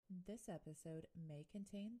This episode may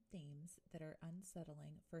contain themes that are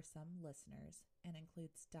unsettling for some listeners and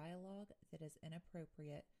includes dialogue that is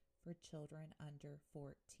inappropriate for children under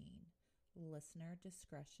 14. Listener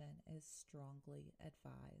discretion is strongly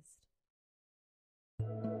advised.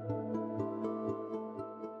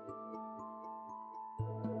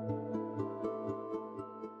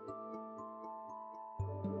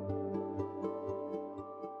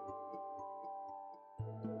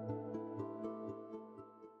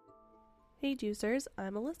 Hey Juicers,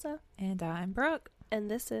 I'm Alyssa. And I'm Brooke. And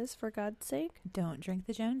this is For God's Sake, Don't Drink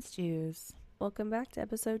the Jones Juice. Welcome back to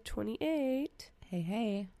episode 28.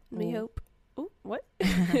 Hey. We hope... Oh, what?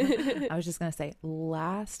 I was just going to say,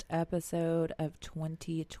 last episode of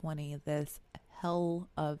 2020, this hell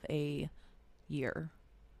of a year.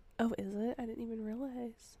 Oh, is it? I didn't even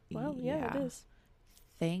realize. Wow, yeah, it is.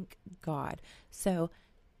 Thank God. So,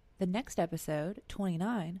 the next episode,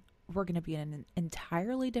 29... we're going to be in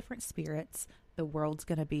entirely different spirits. The world's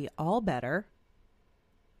going to be all better.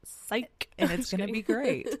 Psych. And it's going to be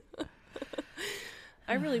great.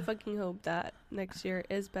 I really fucking hope that next year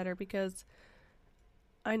is better because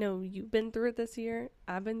I know you've been through it this year.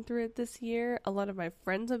 I've been through it this year. A lot of my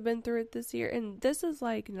friends have been through it this year. And this is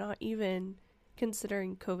like not even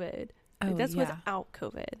considering COVID. Like, that's without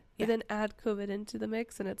COVID. You then add COVID into the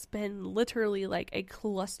mix and it's been literally like a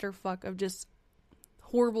clusterfuck of just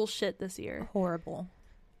horrible shit this year. Horrible.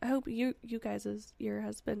 I hope you guys' year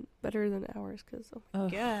has been better than ours because oh my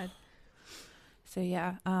God. So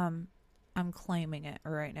yeah, I'm claiming it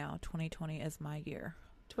right now. 2020 is my year.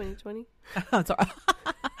 2020? I'm sorry.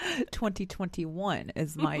 2021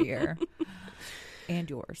 is my year. And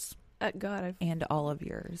yours. God, and all of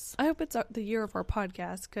yours. I hope it's the year of our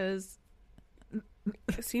podcast because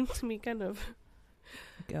it seems to me kind of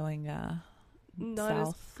going not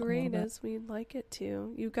south as great as we'd like it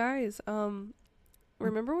to. You guys,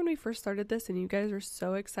 remember when we first started this and you guys were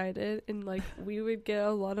so excited and like we would get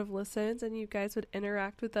a lot of listens and you guys would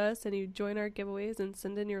interact with us and you'd join our giveaways and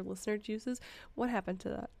send in your listener juices? What happened to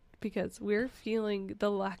that? Because we're feeling the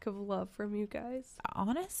lack of love from you guys.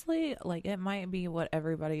 Honestly, like it might be what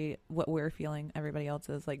we're feeling, everybody else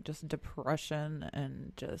is like just depression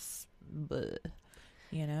and just bleh.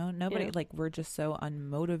 You know, nobody, like, we're just so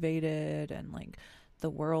unmotivated and, like, the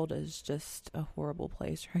world is just a horrible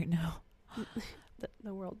place right now.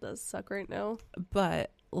 The world does suck right now.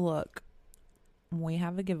 But, look, we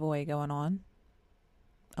have a giveaway going on.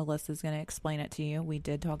 Alyssa's going to explain it to you. We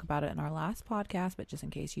did talk about it in our last podcast, but just in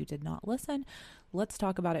case you did not listen, let's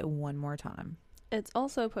talk about it one more time. It's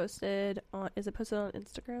also posted on, is it posted on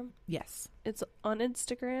Instagram? Yes. It's on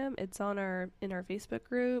Instagram. It's on in our Facebook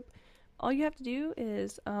group. All you have to do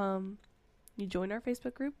is you join our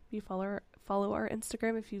Facebook group, you follow our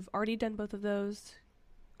Instagram. If you've already done both of those,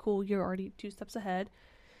 cool, you're already 2 steps ahead.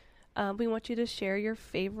 We want you to share your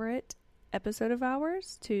favorite episode of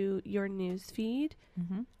ours to your news feed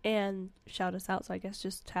and shout us out. So I guess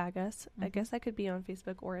just tag us. I guess that could be on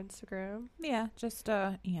Facebook or Instagram. Yeah, just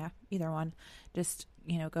either one. Just,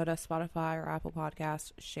 go to Spotify or Apple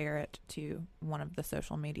Podcasts, share it to one of the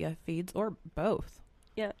social media feeds or both.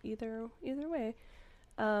 Yeah, either way.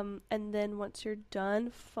 And then once you're done,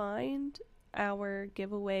 find our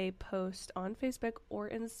giveaway post on Facebook or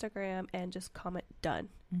Instagram and just comment done.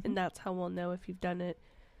 And that's how we'll know if you've done it.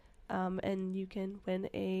 And you can win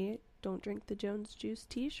a Don't Drink the Jones Juice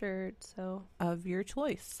t-shirt. So of your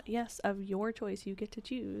choice. Yes, of your choice. You get to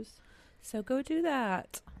choose. So go do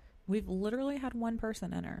that. We've literally had one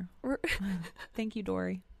person enter. Thank you,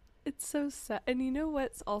 Dory. It's so sad. And you know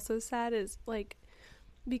what's also sad is like,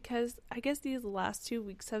 because I guess these last 2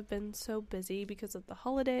 weeks have been so busy because of the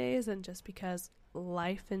holidays and just because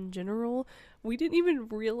life in general, we didn't even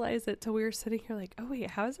realize it till we were sitting here like, oh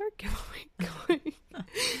wait, how's our giveaway going?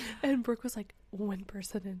 And Brooke was like, one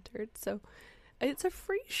person entered. So it's a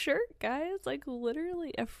free shirt, guys. Like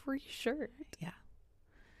literally a free shirt. Yeah.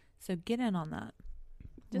 So get in on that.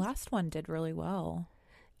 Last one did really well.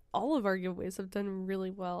 All of our giveaways have done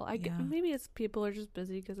really well. Maybe it's people are just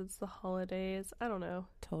busy because it's the holidays. I don't know.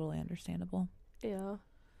 Totally understandable. Yeah.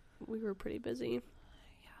 We were pretty busy.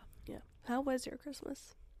 Yeah. How was your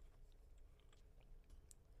Christmas?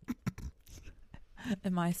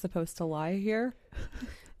 Am I supposed to lie here?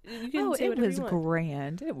 You can say it was you want.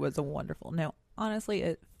 Grand. It was wonderful. No, honestly,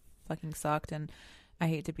 it fucking sucked, and I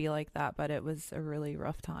hate to be like that, but it was a really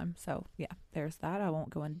rough time. So, yeah, there's that. I won't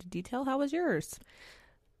go into detail. How was yours?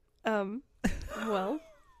 Well,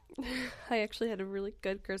 I actually had a really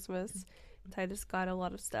good Christmas. Titus got a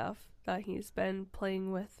lot of stuff that he's been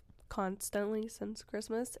playing with constantly since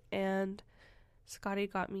Christmas, and Scotty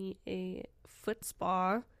got me a foot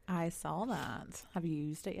spa. I saw that. Have you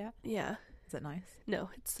used it yet? Yeah. Is it nice? No,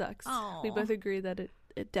 it sucks. Aww. We both agree that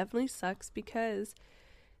it definitely sucks because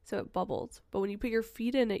so it bubbles. But when you put your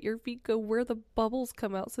feet in it, your feet go where the bubbles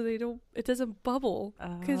come out, so it doesn't bubble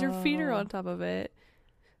because your feet are on top of it.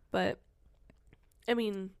 But I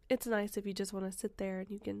mean, it's nice if you just want to sit there and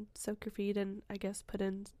you can soak your feet and I guess put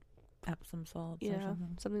in Epsom salts yeah, or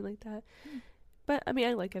something like that. But I mean,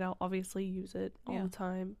 I like it. I'll obviously use it all Yeah. the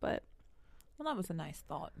time. But well, that was a nice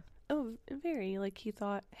thought. oh, very like he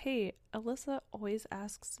thought, hey, Alyssa always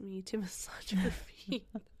asks me to massage her feet.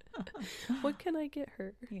 What can I get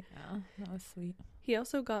her? Yeah, that was sweet. He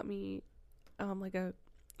also got me like a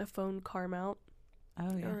phone car mount.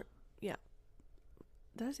 Oh yeah, yeah.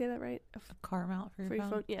 Did I say that right? a car mount for for your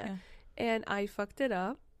phone. Yeah. And I fucked it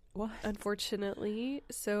up, What? unfortunately.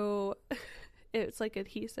 So it's like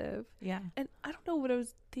adhesive. Yeah. And I don't know what I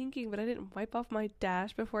was thinking, but I didn't wipe off my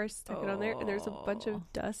dash before I stuck it on there, and there's a bunch Oh.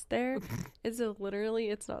 of dust there. And so literally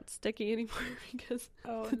it's not sticky anymore because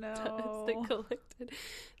Oh the dust that collected.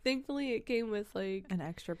 Thankfully it came with like An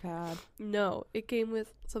extra pad. no, it came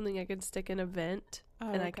with something I can stick in a vent. Oh,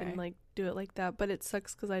 and I can like do it like that, but it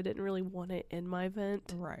sucks because I didn't really want it in my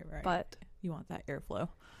vent. Right. But You want that airflow.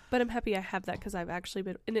 I'm happy I have that because I've actually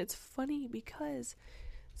been, and it's funny because,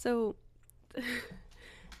 so,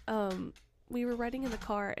 we were riding in the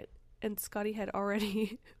car and Scotty had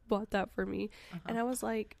already bought that for me, and I was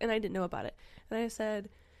like, and I didn't know about it, and I said,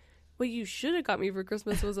 what you should have got me for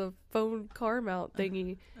Christmas was a phone car mount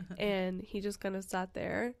thingy, and he just kind of sat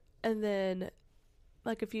there, and then,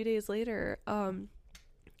 like a few days later,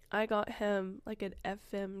 I got him like an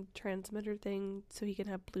FM transmitter thing so he can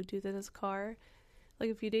have Bluetooth in his car. Like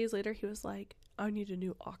a few days later, he was like, I need a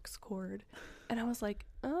new aux cord. And I was like,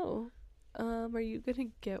 oh, are you going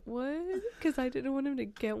to get one? Because I didn't want him to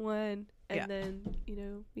get one. And Yeah. then,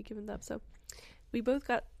 we give him that. So we both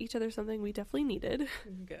got each other something we definitely needed,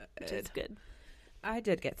 which is good. I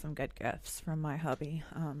did get some good gifts from my hubby.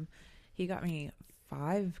 He got me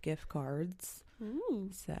 5 gift cards. Ooh.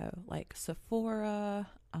 So like Sephora,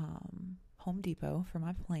 Home Depot for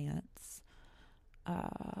my plants.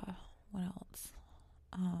 What else?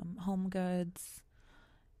 Home Goods.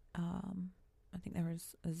 I think there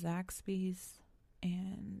was a Zaxby's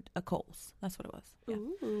and a Kohl's. That's what it was. Yeah.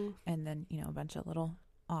 Ooh. And then, a bunch of little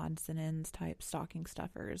odds and ends type stocking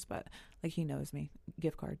stuffers. But like he knows me.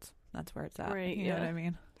 Gift cards. That's where it's at. Right, You know what yeah. I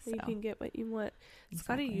mean? You can get what you want.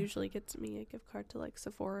 Exactly. Scotty usually gets me a gift card to like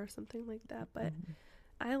Sephora or something like that, but Mhm.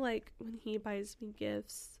 I like when he buys me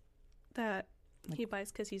gifts that Like- he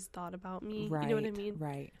buys because he's thought about me. Right. You know what I mean?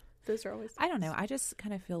 Right. Those are always. I don't know. I just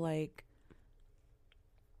kind of feel like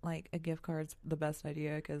a gift card's the best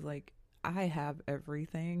idea because like I have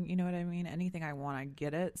everything. You know what I mean? Anything I want, I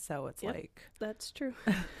get it. So it's Yep. like That's true.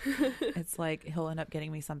 it's like he'll end up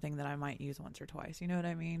getting me something that I might use once or twice. You know what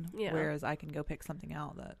I mean? Yeah. Whereas I can go pick something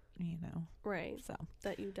out that Right. So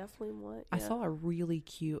That you definitely want. I yeah. saw a really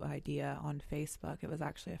cute idea on Facebook. It was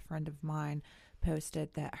actually a friend of mine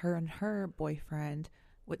posted that her and her boyfriend,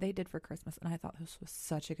 what they did for Christmas, and I thought this was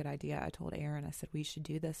such a good idea. I told Aaron, I said, we should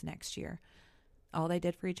do this next year. All they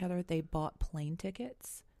did for each other, they bought plane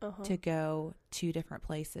tickets to go to different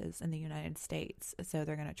places in the United States. So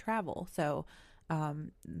they're going to travel. So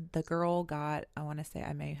the girl got, I want to say,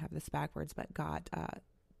 I may have this backwards, but got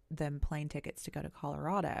them plane tickets to go to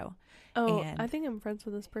Colorado. Oh, and I think I'm friends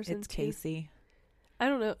with this person. It's too. Casey. I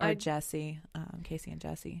don't know. Or Jesse, Casey and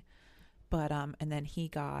Jesse. But, and then he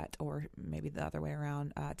got, or maybe the other way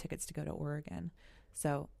around, tickets to go to Oregon.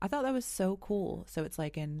 So I thought that was so cool. So it's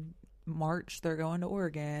like in March, they're going to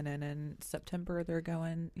Oregon, and in September, they're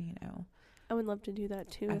going, I would love to do that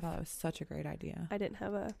too. I if thought it was such a great idea. I didn't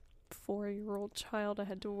have a 4-year-old child I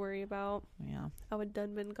had to worry about. Yeah. I would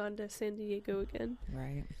done been gone to San Diego again.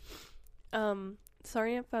 Right.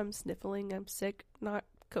 Sorry if I'm sniffling. I'm sick, not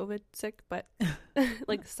COVID sick, but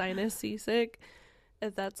like sinus-y sick.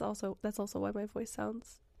 That's also why my voice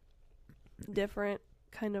sounds different,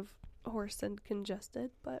 kind of hoarse and congested.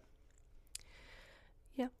 But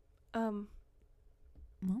yeah, Well.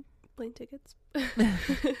 plane tickets.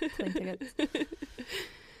 Plane tickets.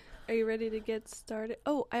 Are you ready to get started?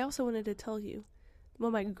 Oh, I also wanted to tell you. Well,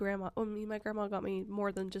 my grandma got me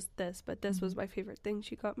more than just this, but this was my favorite thing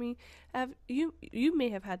she got me. You may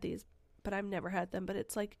have had these, but I've never had them. But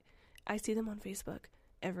it's like, I see them on Facebook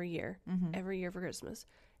every year for Christmas,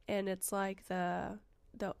 and it's like the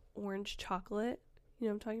orange chocolate. You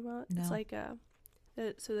know what I'm talking about? No. It's like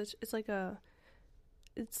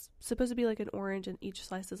it's supposed to be like an orange, and each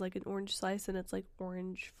slice is like an orange slice, and it's like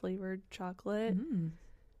orange flavored chocolate. Mm.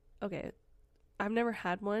 Okay, I've never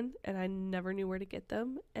had one, and I never knew where to get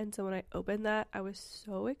them. And so when I opened that, I was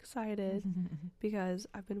so excited because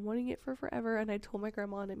I've been wanting it for forever. And I told my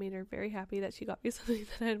grandma, and it made her very happy that she got me something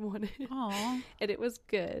that I had wanted. Aww. And it was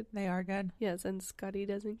good. They are good. Yes, and Scotty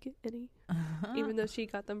doesn't get any. Even though she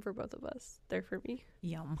got them for both of us. They're for me.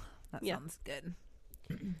 Yum. That sounds good.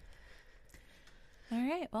 All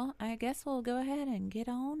right. Well, I guess we'll go ahead and get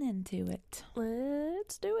on into it.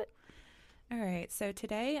 Let's do it. All right. So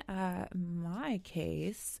today, my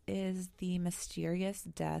case is the mysterious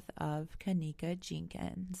death of Kenneka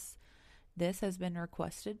Jenkins. This has been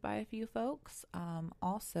requested by a few folks.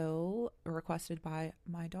 Also requested by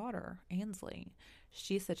my daughter, Ansley.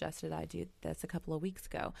 She suggested I do this a couple of weeks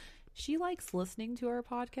ago. She likes listening to our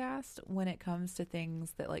podcast when it comes to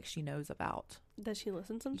things that like she knows about. Does she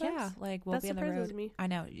listen sometimes? Yeah, like we'll that be on the surprises road. me. I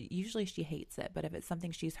know. Usually she hates it, but if it's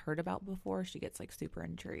something she's heard about before, she gets like super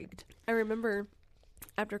intrigued. I remember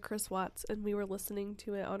after Chris Watts, and we were listening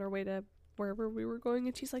to it on our way to wherever we were going,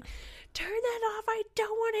 and she's like, "Turn that off! I don't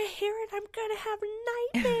want to hear it. I'm gonna have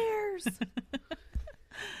nightmares."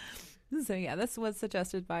 So yeah, this was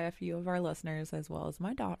suggested by a few of our listeners as well as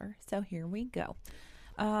my daughter. So here we go.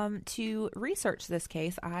 To research this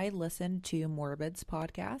case, I listened to Morbid's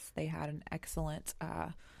podcast. They had an excellent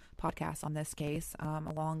podcast on this case,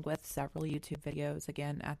 along with several YouTube videos,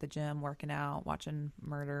 again, at the gym, working out, watching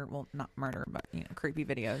murder. Well, not murder, but, creepy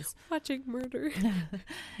videos. Watching murder.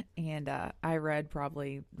 And I read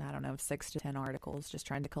probably, 6 to 10 articles just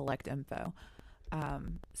trying to collect info.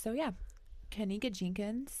 So yeah. Kenneka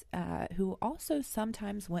Jenkins, who also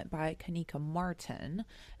sometimes went by Kenneka Martin,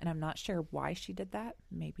 and I'm not sure why she did that.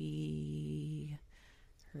 Maybe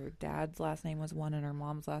her dad's last name was one and her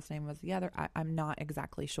mom's last name was the other. I'm not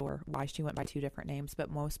exactly sure why she went by two different names,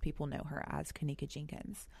 but most people know her as Kenneka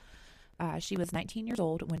Jenkins. She was 19 years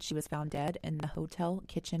old when she was found dead in the hotel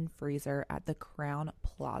kitchen freezer at the Crown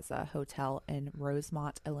Plaza Hotel in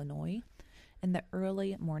Rosemont, Illinois, in the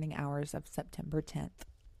early morning hours of September 10th.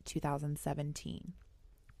 2017.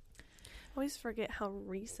 I always forget how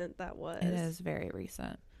recent that was. It is very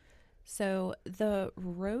recent. So the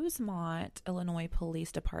Rosemont, Illinois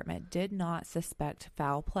Police Department did not suspect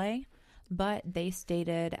foul play, but they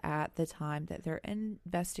stated at the time that their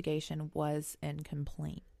investigation was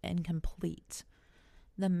incomplete.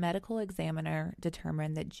 The medical examiner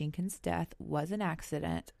determined that Jenkins' death was an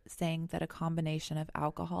accident, saying that a combination of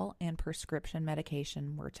alcohol and prescription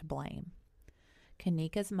medication were to blame.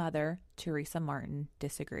 Kenneka's mother, Teresa Martin,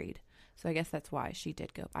 disagreed. So I guess that's why she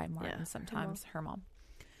did go by Martin sometimes, her mom.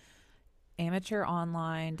 Amateur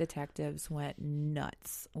online detectives went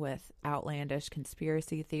nuts with outlandish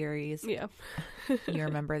conspiracy theories. Yeah. You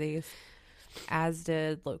remember these? As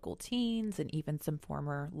did local teens and even some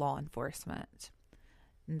former law enforcement.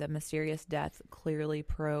 The mysterious death clearly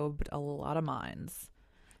probed a lot of minds.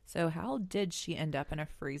 So how did she end up in a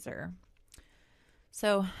freezer?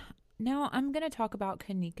 So now I'm going to talk about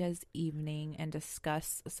Kenneka's evening and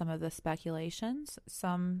discuss some of the speculations,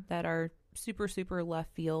 some that are super, super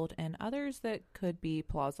left field and others that could be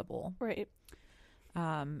plausible. Right.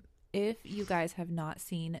 If you guys have not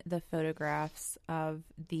seen the photographs of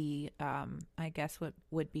the, I guess what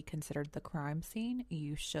would be considered the crime scene,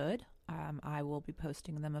 you should. I will be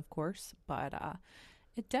posting them, of course, but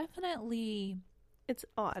it definitely... It's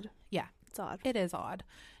odd. Yeah. It's odd. It is odd.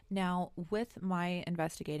 Now, with my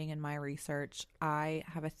investigating and my research, I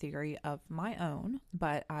have a theory of my own,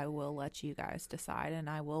 but I will let you guys decide, and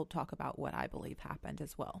I will talk about what I believe happened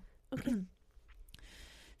as well. Okay.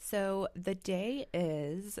 So, the day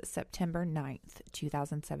is September 9th,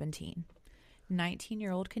 2017.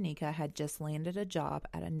 19-year-old Kenneka had just landed a job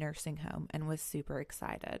at a nursing home and was super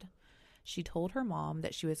excited. She told her mom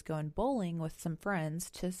that she was going bowling with some friends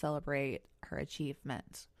to celebrate her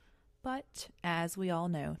achievement. But as we all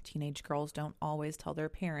know, teenage girls don't always tell their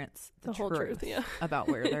parents the whole truth, yeah. about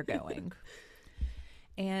where they're going.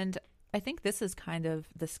 And I think this is kind of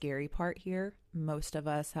the scary part here. Most of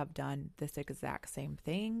us have done this exact same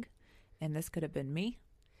thing. And this could have been me.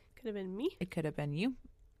 Could have been me. It could have been you.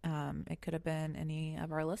 It could have been any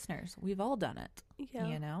of our listeners. We've all done it. Yeah.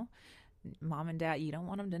 You know? Mom and dad, you don't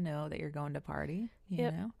want them to know that you're going to party. You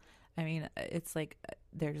know? I mean, it's like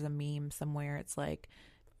there's a meme somewhere. It's like,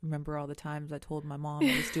 remember all the times I told my mom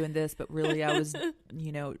I was doing this, but really I was,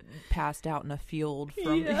 passed out in a field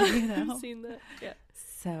from, I've seen that. Yeah.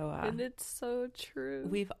 So, and it's so true.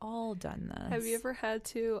 We've all done this. Have you ever had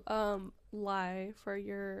to lie for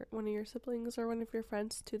one of your siblings or one of your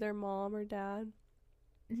friends to their mom or dad?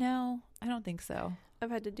 No, I don't think so. I've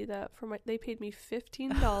had to do that they paid me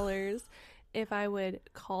 $15 if I would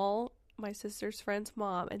call my sister's friend's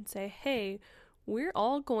mom and say, hey, we're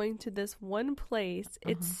all going to this one place.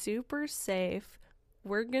 It's super safe.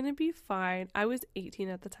 We're going to be fine. I was 18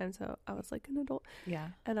 at the time, so I was like an adult. Yeah.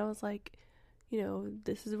 And I was like, you know,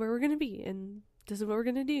 this is where we're going to be, and this is what we're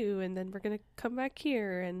going to do, and then we're going to come back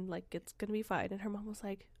here, and, like, it's going to be fine. And her mom was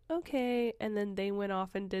like, okay. And then they went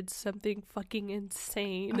off and did something fucking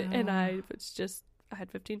insane. And I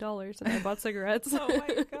had $15 and I bought cigarettes. Oh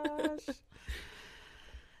my gosh.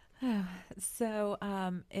 So,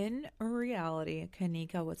 in reality,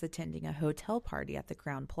 Kanika was attending a hotel party at the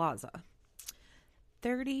Crowne Plaza.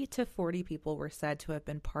 30 to 40 people were said to have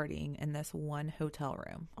been partying in this one hotel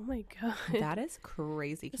room. Oh my God. That is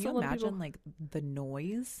crazy. Can you imagine, like, the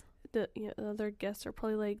noise? The other guests are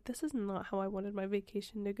probably like, this is not how I wanted my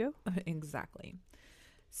vacation to go. Exactly.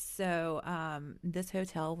 So, this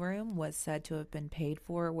hotel room was said to have been paid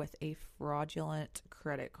for with a fraudulent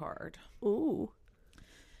credit card. Ooh.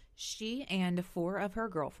 She and 4 of her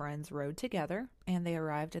girlfriends rode together, and they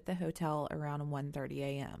arrived at the hotel around 1:30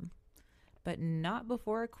 a.m., but not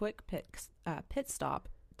before a quick pit stop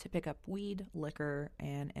to pick up weed, liquor,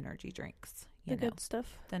 and energy drinks. The good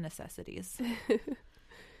stuff. The necessities.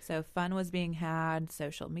 So fun was being had.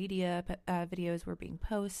 Social media videos were being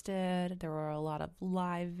posted. There were a lot of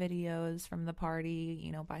live videos from the party,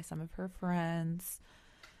 you know, by some of her friends.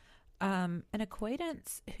 An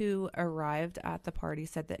acquaintance who arrived at the party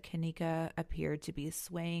said that Kanika appeared to be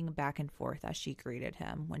swaying back and forth as she greeted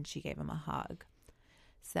him when she gave him a hug.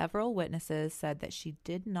 Several witnesses said that she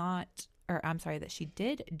did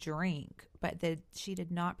drink, but that she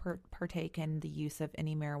did not partake in the use of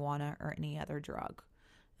any marijuana or any other drug.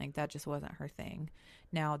 Like, that just wasn't her thing.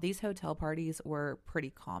 Now, these hotel parties were pretty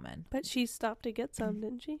common. But she stopped to get some,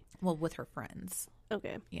 didn't she? Well, with her friends.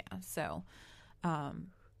 Okay. Yeah. So,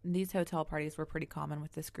 these hotel parties were pretty common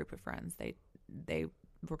with this group of friends. They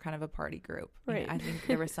were kind of a party group. Right. I think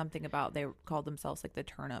there was something about, they called themselves like the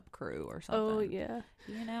Turn Up Crew or something. Oh, yeah.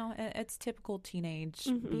 You know, it's typical teenage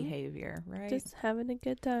behavior, right? Just having a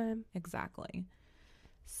good time. Exactly.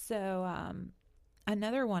 So,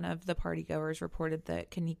 another one of the partygoers reported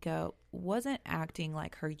that Kanika wasn't acting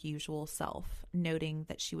like her usual self, noting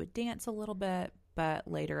that she would dance a little bit, but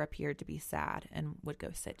later appeared to be sad and would go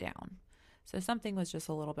sit down. So something was just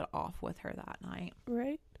a little bit off with her that night.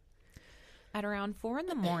 Right. At around 4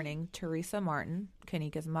 a.m, Teresa Martin,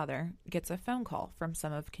 Kanika's mother, gets a phone call from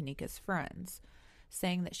some of Kanika's friends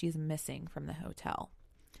saying that she's missing from the hotel.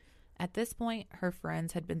 At this point, her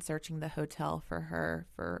friends had been searching the hotel for her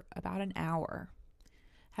for about an hour.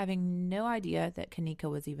 Having no idea that Kanika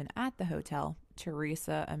was even at the hotel,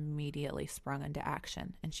 Teresa immediately sprung into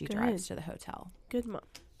action, and she drives to the hotel. Good mom.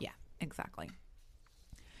 Yeah, exactly.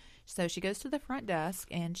 So she goes to the front desk,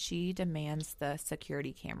 and she demands the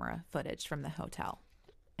security camera footage from the hotel,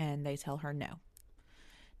 and they tell her no.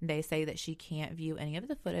 They say that she can't view any of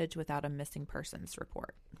the footage without a missing persons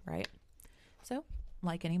report, right? So,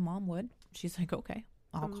 like any mom would, she's like, okay,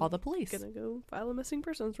 I'll call the police. Gonna go file a missing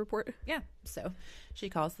persons report. Yeah. So she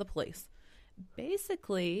calls the police.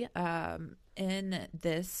 Basically, in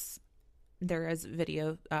this, there is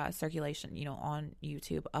video circulation, you know, on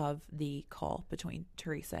YouTube of the call between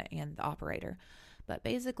Teresa and the operator. But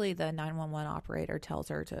basically, the 911 operator tells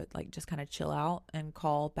her to, like, just kind of chill out and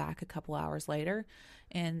call back a couple hours later,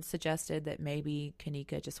 and suggested that maybe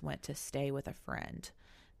Kanika just went to stay with a friend.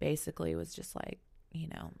 Basically, it was just like, you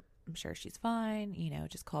know, I'm sure she's fine, you know,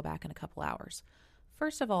 just call back in a couple hours.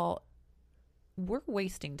 First of all, we're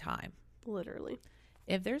wasting time. Literally.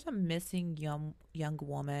 If there's a missing young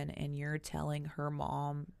woman and you're telling her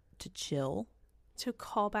mom to chill, to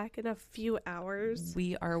call back in a few hours,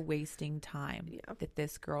 we are wasting time that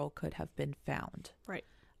this girl could have been found. Right.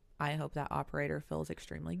 I hope that operator feels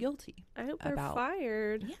extremely guilty. I hope they're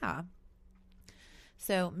fired. Yeah.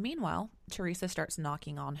 So, meanwhile, Teresa starts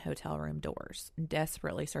knocking on hotel room doors,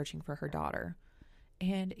 desperately searching for her daughter.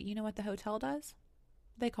 And you know what the hotel does?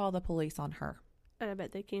 They call the police on her. And I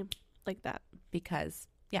bet they came like that. Because,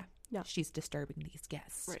 she's disturbing these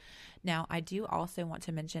guests. Right. Now, I do also want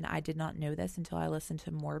to mention, I did not know this until I listened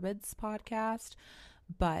to Morbid's podcast,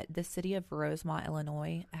 but the city of Rosemont,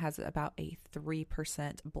 Illinois has about a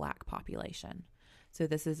 3% Black population. So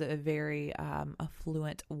this is a very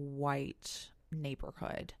affluent white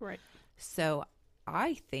neighborhood. Right. So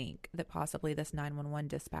I think that possibly this 911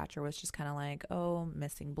 dispatcher was just kind of like, oh,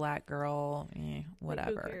 missing Black girl,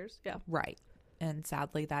 whatever. Like, who cares? Yeah. Right. And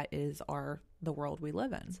sadly, that is the world we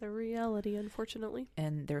live in. It's a reality, unfortunately.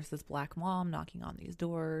 And there's this Black mom knocking on these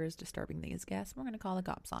doors, disturbing these guests. We're going to call the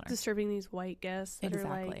cops on her. Disturbing these white guests that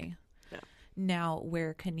exactly. are like... Yeah. Now,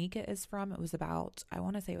 where Kanika is from, it was about, I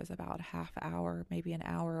want to say it was about a half hour, maybe an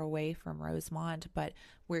hour away from Rosemont, but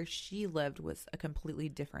where she lived was a completely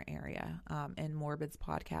different area. In Morbid's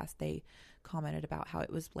podcast, they commented about how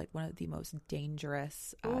it was like one of the most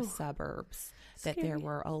dangerous suburbs, Scary. that there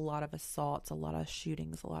were a lot of assaults, a lot of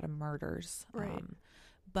shootings, a lot of murders. Right.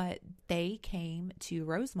 But they came to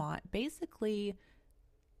Rosemont basically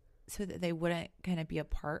so that they wouldn't kind of be a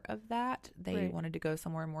part of that. They wanted to go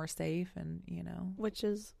somewhere more safe and, you know. Which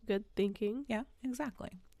is good thinking. Yeah,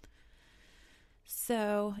 exactly.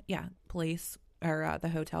 So, yeah, police, or the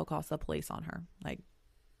hotel calls the police on her. Like,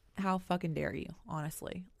 how fucking dare you,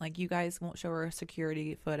 honestly? Like, you guys won't show her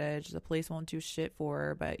security footage. The police won't do shit for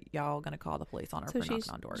her, but y'all gonna call the police on her for knocking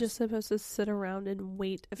on doors. Just supposed to sit around and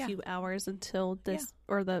wait a few hours until this,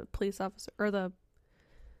 or the police officer, or the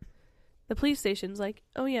police station's like,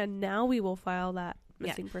 oh yeah, now we will file that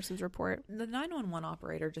missing persons report. The 911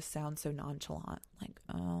 operator just sounds so nonchalant. Like,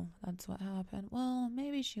 oh, that's what happened. Well,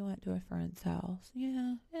 maybe she went to a friend's house.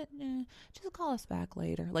 Yeah, just call us back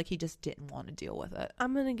later. Like, he just didn't want to deal with it.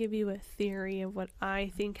 I'm going to give you a theory of what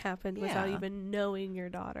I think happened without even knowing your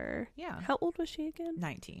daughter. Yeah. How old was she again?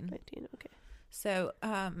 19. 19, okay. So,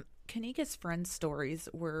 Kanika's friends' stories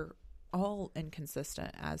were all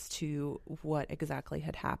inconsistent as to what exactly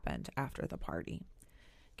had happened after the party.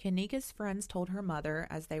 Kanika's friends told her mother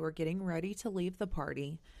as they were getting ready to leave the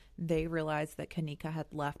party, they realized that Kanika had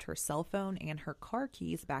left her cell phone and her car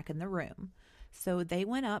keys back in the room. So they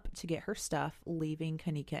went up to get her stuff, leaving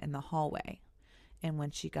Kanika in the hallway. And when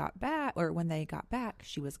they got back,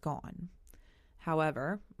 she was gone.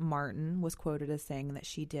 However, Martin was quoted as saying that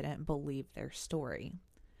she didn't believe their story.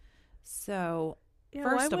 So,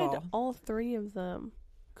 first of all three of them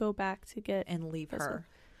go back to get and leave her?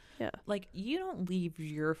 Yeah. Like, you don't leave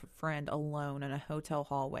your friend alone in a hotel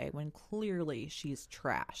hallway when clearly she's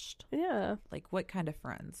trashed. Yeah. Like, what kind of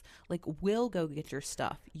friends? Like, we'll go get your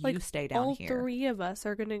stuff. You stay down here. All three of us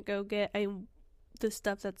are going to go get the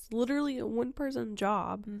stuff that's literally a one-person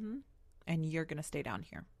job. Mm-hmm. And you're going to stay down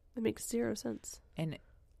here. It makes zero sense. And,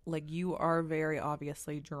 like, you are very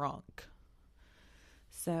obviously drunk.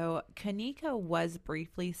 So Kanika was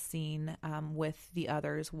briefly seen with the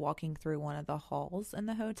others walking through one of the halls in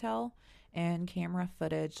the hotel, and camera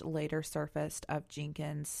footage later surfaced of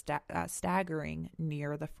Jenkins staggering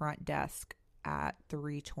near the front desk at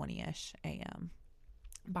 3:20ish a.m.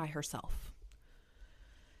 by herself.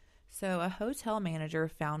 So a hotel manager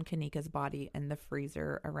found Kanika's body in the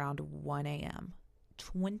freezer around 1 a.m.,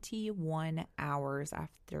 21 hours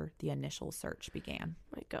after the initial search began.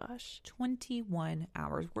 My gosh. 21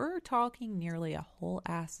 hours. We're talking nearly a whole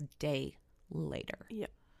ass day later. Yep.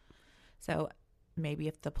 So maybe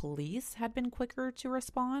if the police had been quicker to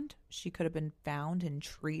respond, she could have been found and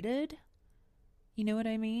treated. You know what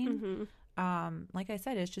I mean? Mm-hmm. Like I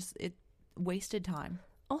said, it wasted time.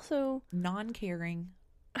 Also, non-caring.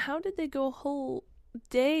 How did they go a whole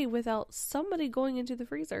day without somebody going into the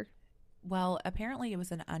freezer? Well, apparently it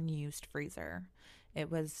was an unused freezer.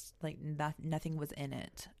 It was like nothing was in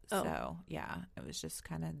it. Oh. So, yeah, it was just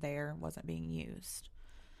kind of there, wasn't being used.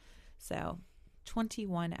 So,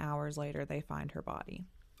 21 hours later, they find her body.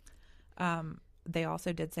 They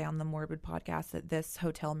also did say on the Morbid podcast that this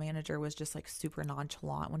hotel manager was just like super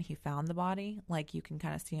nonchalant when he found the body. Like, you can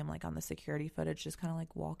kind of see him like on the security footage, just kind of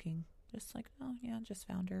like walking. Just like, oh, yeah, just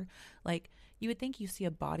found her. Like, you would think you see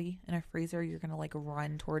a body in a freezer, you're going to, like,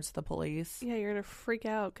 run towards the police. Yeah, you're going to freak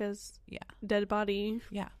out because, yeah, dead body.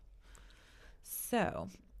 Yeah. So,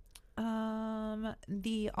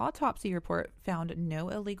 the autopsy report found no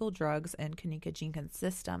illegal drugs in Kanika Jenkins'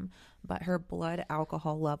 system, but her blood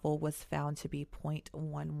alcohol level was found to be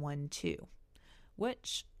 0.112,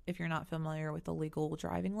 which, if you're not familiar with the legal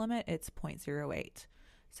driving limit, it's 0.08.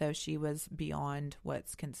 So she was beyond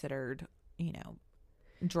what's considered,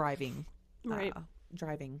 driving, right?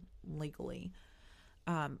 Driving legally.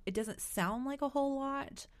 It doesn't sound like a whole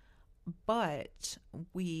lot, but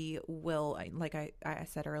we will, like I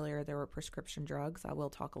said earlier, there were prescription drugs. I will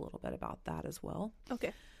talk a little bit about that as well.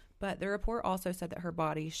 Okay. But the report also said that her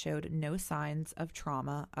body showed no signs of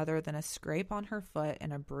trauma other than a scrape on her foot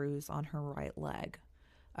and a bruise on her right leg.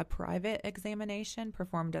 A private examination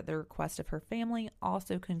performed at the request of her family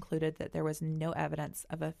also concluded that there was no evidence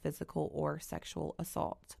of a physical or sexual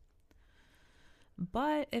assault.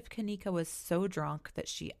 But if Kanika was so drunk that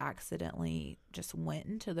she accidentally just went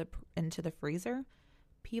into the freezer,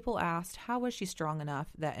 people asked how was she strong enough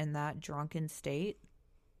that in that drunken state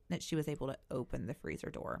that she was able to open the freezer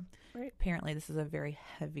door. Right. Apparently this is a very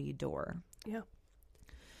heavy door. Yeah.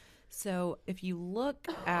 So if you look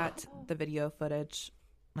at the video footage,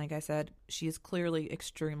 like I said, she's clearly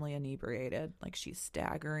extremely inebriated. Like, she's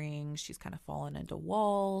staggering. She's kind of falling into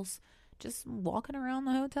walls, just walking around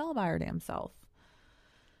the hotel by her damn self.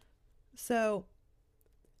 So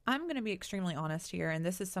I'm going to be extremely honest here, and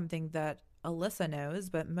this is something that Alyssa knows,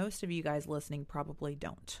 but most of you guys listening probably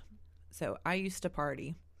don't. So I used to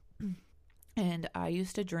party, and I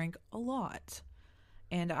used to drink a lot.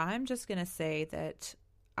 And I'm just going to say that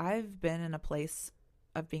I've been in a place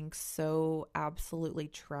of being so absolutely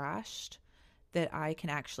trashed that I can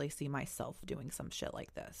actually see myself doing some shit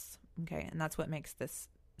like this. Okay. And that's what makes this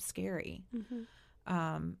scary.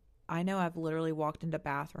 I know I've literally walked into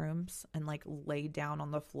bathrooms and like laid down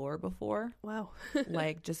on the floor before. Wow.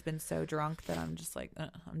 Like, just been so drunk that I'm just like,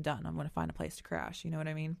 I'm done. I'm going to find a place to crash. You know what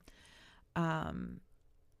I mean?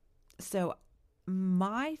 So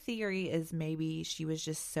my theory is maybe she was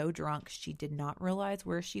just so drunk she did not realize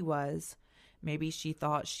where she was. Maybe she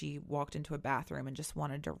thought she walked into a bathroom and just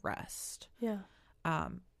wanted to rest. Yeah.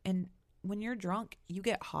 And when you're drunk, you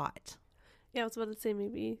get hot. Yeah, I was about to say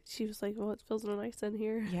maybe she was like, well, it feels nice in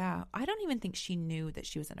here. Yeah. I don't even think she knew that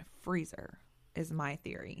she was in a freezer, is my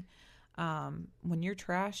theory. When you're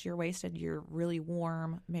trash, you're wasted, you're really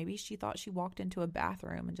warm. Maybe she thought she walked into a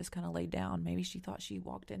bathroom and just kind of laid down. Maybe she thought she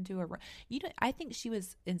walked into I think she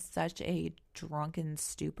was in such a drunken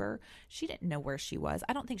stupor. She didn't know where she was.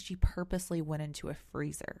 I don't think she purposely went into a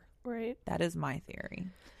freezer. Right. That is my theory.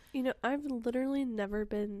 You know, I've literally never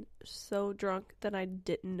been so drunk that I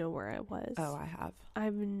didn't know where I was. Oh, I have.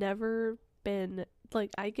 I've never been, like,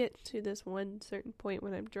 I get to this one certain point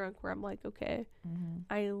when I'm drunk where I'm like, okay,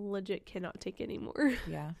 I legit cannot take anymore.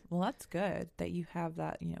 Yeah. Well, that's good that you have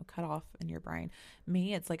that, cut off in your brain.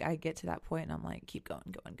 Me, it's like I get to that point and I'm like, keep going.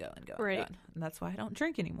 Right. And that's why I don't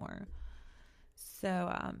drink anymore.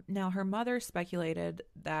 So now her mother speculated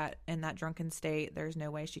that in that drunken state, there's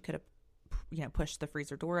no way she could have pushed the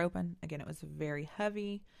freezer door open. Again, it was very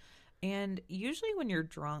heavy. And usually when you're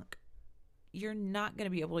drunk, you're not going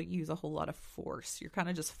to be able to use a whole lot of force. You're kind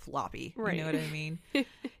of just floppy. Right. You know what I mean?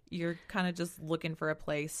 You're kind of just looking for a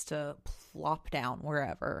place to plop down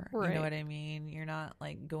wherever. Right. You know what I mean? You're not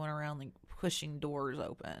like going around like pushing doors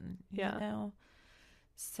open. Yeah. You know?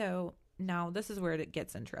 So now this is where it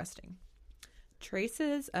gets interesting.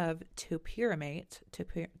 Traces of topiramate,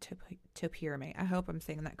 I hope I'm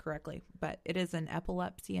saying that correctly, but it is an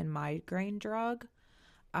epilepsy and migraine drug,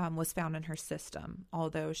 was found in her system,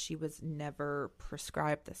 although she was never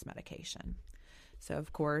prescribed this medication. So,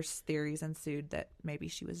 of course, theories ensued that maybe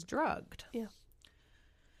she was drugged. Yeah.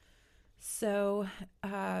 So,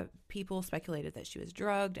 people speculated that she was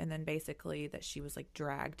drugged and then basically that she was like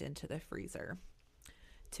dragged into the freezer.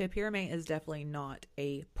 Topiramate is definitely not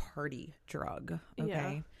a party drug, okay?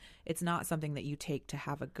 Yeah. It's not something that you take to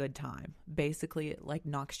have a good time. Basically, it like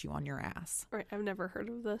knocks you on your ass. Right. I've never heard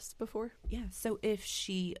of this before. Yeah. So if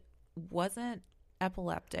she wasn't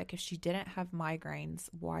epileptic, if she didn't have migraines,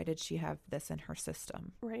 why did she have this in her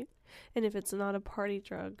system? Right. And if it's not a party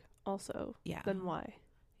drug also, then why?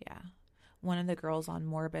 Yeah. One of the girls on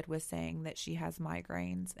Morbid was saying that she has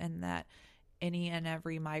migraines and that any and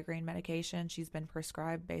every migraine medication she's been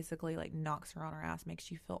prescribed basically like knocks her on her ass,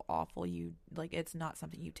 makes you feel awful. You like, it's not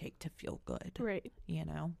something you take to feel good. Right. You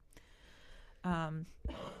know?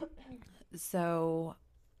 So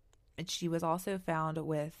she was also found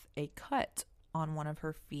with a cut on one of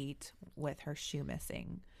her feet with her shoe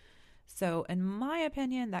missing. So in my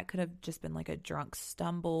opinion, that could have just been like a drunk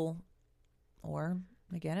stumble, or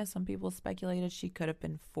again, as some people speculated, she could have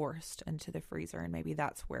been forced into the freezer and maybe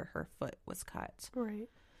that's where her foot was cut. Right.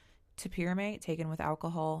 Topiramate taken with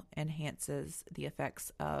alcohol enhances the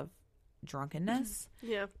effects of drunkenness.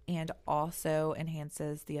 Yeah. And also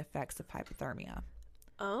enhances the effects of hypothermia.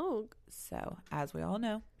 Oh. So, as we all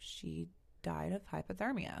know, she died of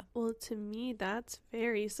hypothermia. Well, to me, that's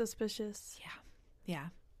very suspicious. Yeah.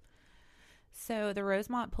 So, the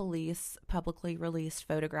Rosemont police publicly released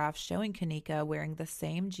photographs showing Kanika wearing the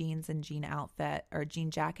same jeans and jean outfit or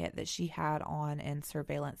jean jacket that she had on in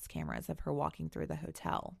surveillance cameras of her walking through the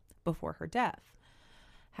hotel before her death.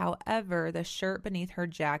 However, the shirt beneath her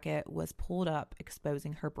jacket was pulled up,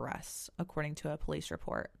 exposing her breasts, according to a police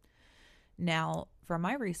report. Now, from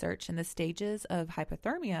my research, in the stages of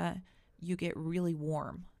hypothermia, you get really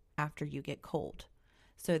warm after you get cold.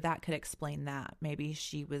 So that could explain that. Maybe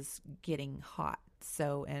she was getting hot.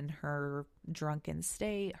 So in her drunken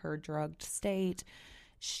state, her drugged state,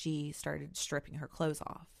 she started stripping her clothes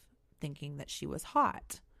off, thinking that she was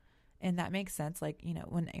hot. And that makes sense. Like, you know,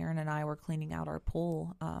 when Aaron and I were cleaning out our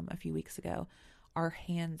pool a few weeks ago, our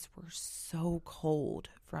hands were so cold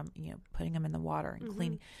from, you know, putting them in the water and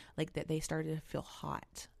cleaning, like that they started to feel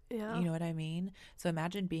hot. Yeah. You know what I mean? So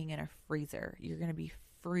imagine being in a freezer. You're going to be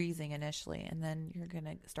freezing initially, and then you're going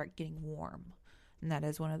to start getting warm. And that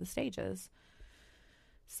is one of the stages.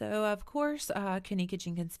 So, of course, Kenneka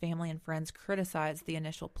Jenkins' family and friends criticized the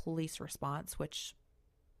initial police response, which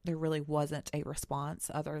there really wasn't a response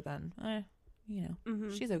other than,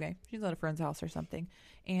 she's okay. She's at a friend's house or something.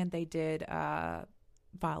 And they did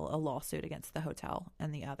file a lawsuit against the hotel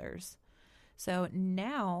and the others. So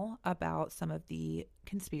now about some of the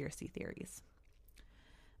conspiracy theories.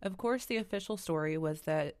 Of course, the official story was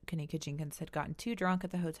that Kenneka Jenkins had gotten too drunk at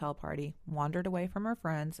the hotel party, wandered away from her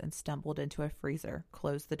friends, and stumbled into a freezer,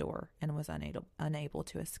 closed the door, and was unable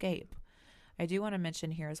to escape. I do want to mention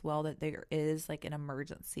here as well that there is like an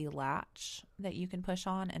emergency latch that you can push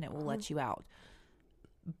on, and it will let you out.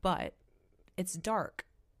 But it's dark.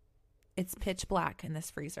 It's pitch black in this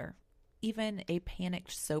freezer. Even a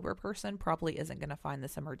panicked sober person probably isn't going to find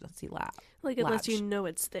this emergency latch. Like, unless you know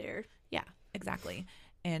it's there. Yeah, exactly.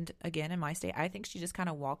 And again, in my state, I think she just kind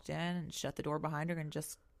of walked in and shut the door behind her and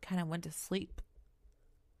just kind of went to sleep.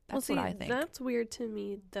 That's what I think. That's weird to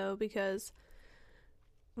me, though, because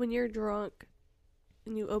when you're drunk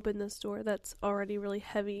and you open this door that's already really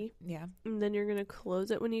heavy, yeah, and then you're going to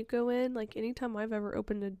close it when you go in. Like, anytime I've ever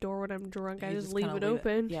opened a door when I'm drunk, I just leave it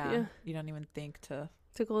open. Yeah. You don't even think to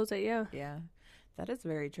close it, yeah. Yeah, that is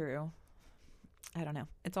very true. I don't know.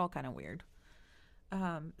 It's all kind of weird.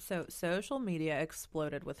 So social media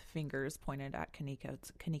exploded with fingers pointed at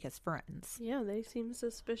Kenneka's friends. Yeah, they seem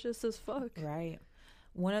suspicious as fuck. Right.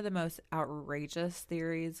 One of the most outrageous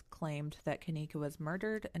theories claimed that Kenneka was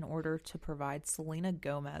murdered in order to provide Selena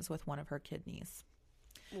Gomez with one of her kidneys.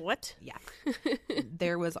 What? Yeah.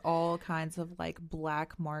 There was all kinds of like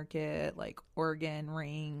black market, like organ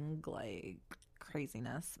ring, like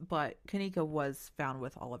craziness. But Kenneka was found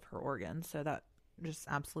with all of her organs, so that just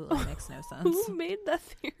absolutely makes no sense. Who made that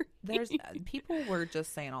theory? People were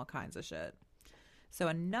just saying all kinds of shit. So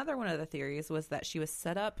another one of the theories was that she was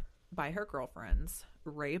set up by her girlfriends,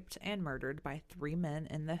 raped and murdered by 3 men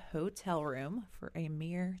in the hotel room for a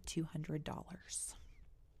mere $200.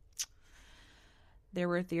 There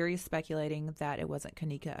were theories speculating that it wasn't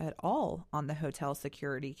Kenneka at all on the hotel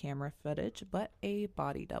security camera footage, but a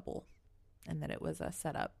body double, and that it was a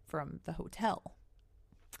setup from the hotel.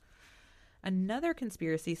 Another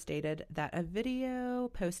conspiracy stated that a video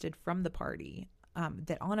posted from the party,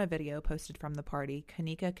 Kenneka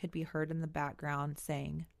could be heard in the background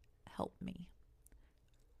saying, "Help me."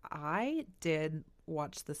 I did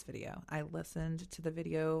watch this video. I listened to the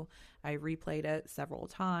video. I replayed it several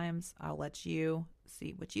times. I'll let you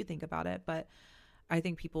see what you think about it, but I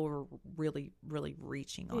think people were really, really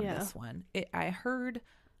reaching on this one. I heard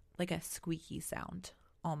like a squeaky sound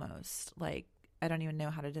almost, like, I don't even know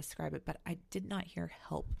how to describe it, but I did not hear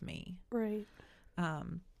 "help me." Right.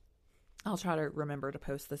 I'll try to remember to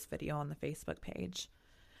post this video on the Facebook page.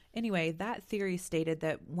 Anyway, that theory stated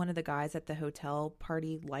that one of the guys at the hotel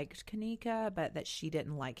party liked Kenneka, but that she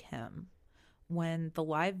didn't like him. When the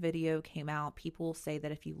live video came out, people say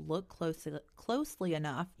that if you look closely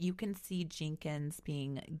enough, you can see Jenkins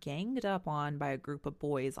being ganged up on by a group of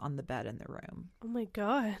boys on the bed in the room. Oh my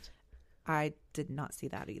God. I did not see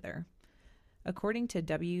that either. According to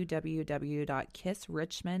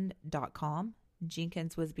www.kissrichmond.com,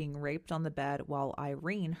 Jenkins was being raped on the bed while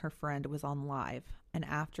Irene, her friend, was on live. And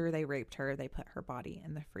after they raped her, they put her body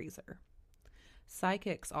in the freezer.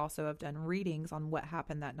 Psychics also have done readings on what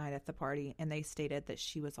happened that night at the party, and they stated that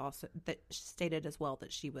she was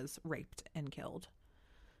raped and killed.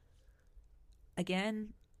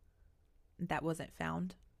 Again, that wasn't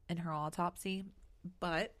found in her autopsy,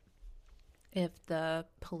 but if the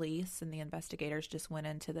police and the investigators just went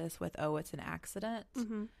into this with, it's an accident,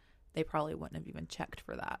 they probably wouldn't have even checked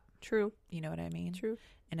for that. True. You know what I mean? True.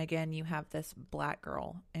 And again, you have this black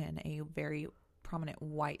girl in a very prominent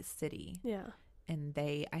white city. Yeah. And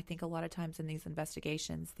I think a lot of times in these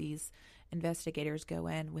investigations, these investigators go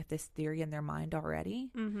in with this theory in their mind already.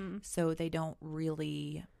 Mm-hmm. So they don't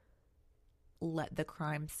really let the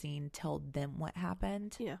crime scene tell them what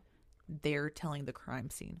happened. Yeah. They're telling the crime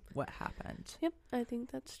scene what happened. Yep, I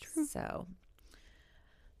think that's true. So,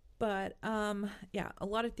 but, a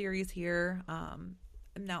lot of theories here.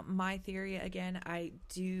 Now, my theory, again, I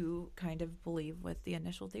do kind of believe with the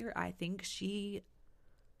initial theory. I think she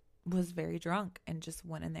was very drunk and just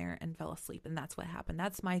went in there and fell asleep, and that's what happened.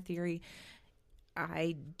 That's my theory.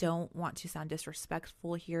 I don't want to sound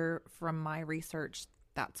disrespectful here. From my research,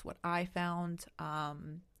 that's what I found.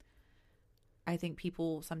 I think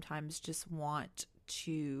people sometimes just want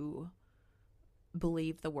to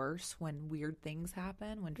believe the worst when weird things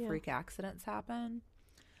happen, when freak accidents happen.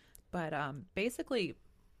 But basically,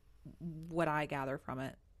 what I gather from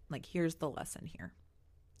it, like, here's the lesson here.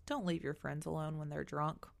 Don't leave your friends alone when they're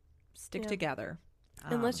drunk. Stick together.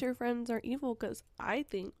 Unless your friends are evil, because I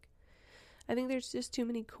think there's just too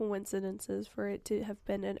many coincidences for it to have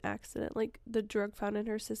been an accident. Like the drug found in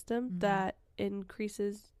her system that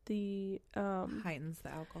increases the heightens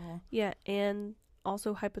the alcohol. Yeah, and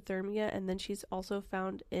also hypothermia, and then she's also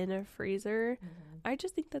found in a freezer. I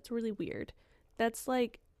just think that's really weird. That's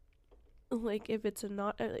like if it's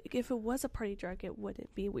if it was a party drug, it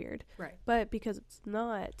wouldn't be weird, right? But because it's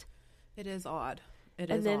not, it is odd.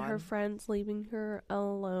 And then her friends leaving her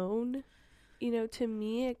alone. You know, to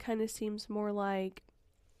me, it kind of seems more like,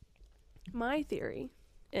 my theory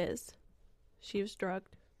is she was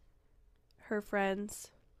drugged. Her friends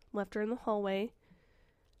left her in the hallway.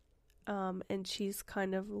 And she's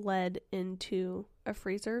kind of led into a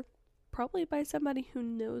freezer, probably by somebody who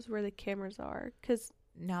knows where the cameras are. Because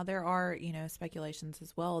now there are, speculations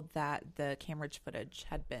as well that the camera footage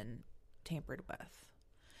had been tampered with.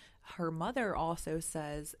 Her mother also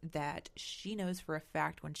says that she knows for a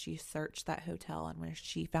fact when she searched that hotel and when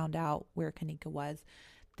she found out where Kenneka was,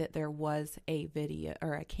 that there was a video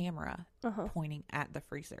or a camera pointing at the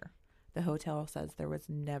freezer. The hotel says there was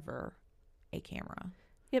never a camera.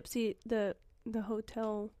 Yep. See, the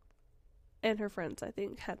hotel and her friends, I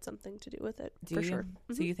think, had something to do with it. For sure.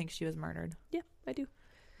 So you think she was murdered? Yeah, I do.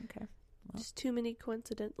 Okay. Well. Just too many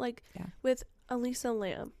coincidences. Like with Elisa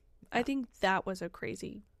Lam, I think that was a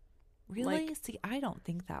crazy. Really? See, I don't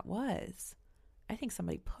think that was. I think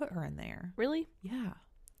somebody put her in there. Really? Yeah.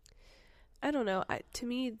 I don't know. To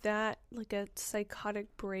me, that, like, a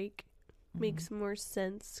psychotic break makes more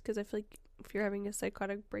sense. Because I feel like if you're having a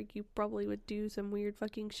psychotic break, you probably would do some weird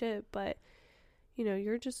fucking shit. But,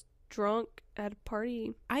 you're just drunk at a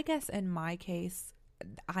party. I guess in my case,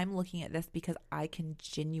 I'm looking at this because I can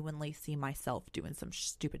genuinely see myself doing some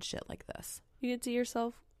stupid shit like this. You can see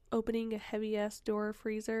yourself opening a heavy ass door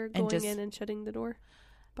freezer, going in and shutting the door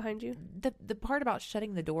behind you. The part about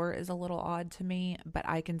shutting the door is a little odd to me, but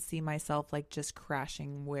I can see myself like just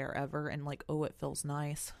crashing wherever and like, oh, it feels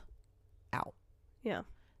nice. Out. Yeah.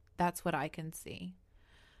 That's what I can see.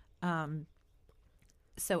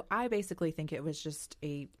 So I basically think it was just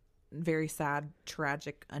a very sad,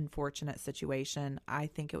 tragic, unfortunate situation. I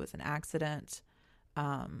think it was an accident.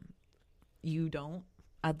 You don't.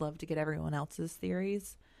 I'd love to get everyone else's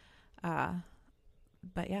theories.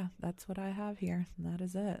 But yeah, that's what I have here. And that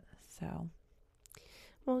is it. So.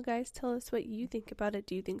 Well, guys, tell us what you think about it.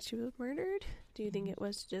 Do you think she was murdered? Do you think it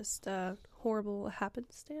was just a horrible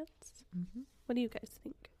happenstance? What do you guys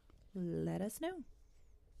think? Let us know.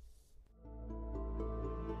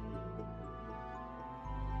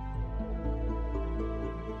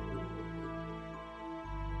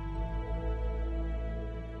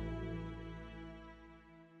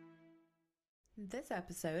 This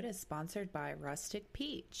episode is sponsored by Rustic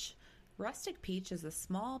Peach. Rustic Peach is a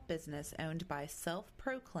small business owned by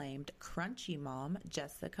self-proclaimed crunchy mom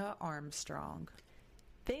Jessica Armstrong.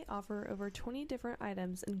 They offer over 20 different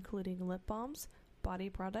items, including lip balms, body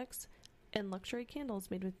products, and luxury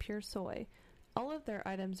candles made with pure soy. All of their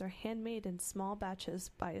items are handmade in small batches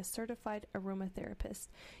by a certified aromatherapist,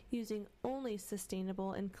 using only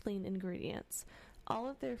sustainable and clean ingredients. All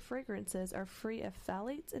of their fragrances are free of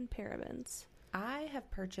phthalates and parabens. I have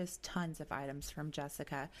purchased tons of items from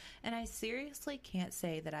Jessica, and I seriously can't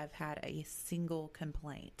say that I've had a single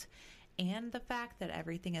complaint. And the fact that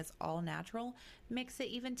everything is all natural makes it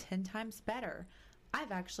even 10 times better.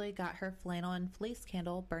 I've actually got her flannel and fleece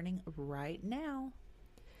candle burning right now.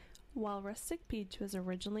 While Rustic Peach was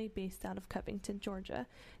originally based out of Covington, Georgia,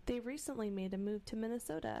 they recently made a move to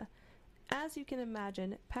Minnesota. As you can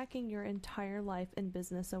imagine, packing your entire life and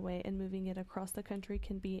business away and moving it across the country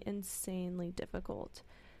can be insanely difficult.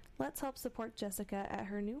 Let's help support Jessica at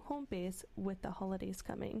her new home base with the holidays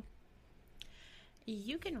coming.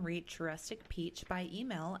 You can reach Rustic Peach by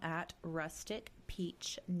email at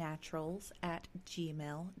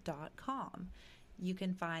rusticpeachnaturals@gmail.com. You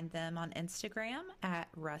can find them on Instagram at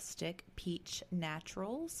Rustic Peach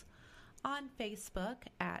Naturals, on Facebook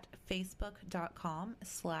at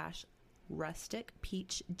facebook.com/rusticpeachga.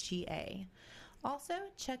 Also,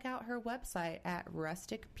 check out her website at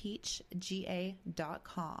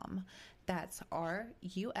rusticpeachga.com. That's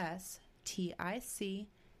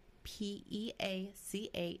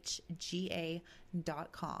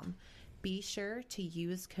rusticpeachga.com. Be sure to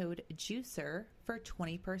use code JUICER for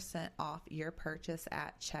 20% off your purchase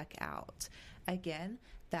at checkout. Again,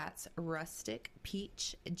 that's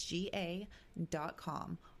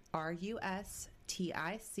rusticpeachga.com.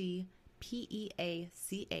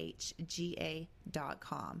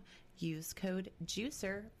 rusticpeachga.com. Use code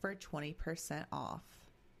JUICER for 20% off.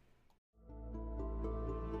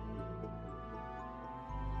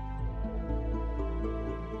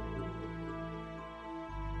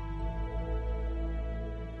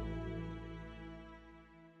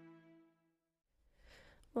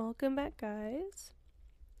 Welcome back, guys.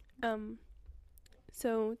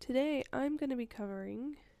 So today I'm going to be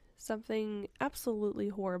covering something absolutely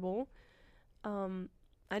horrible.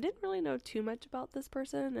 I didn't really know too much about this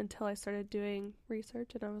person until I started doing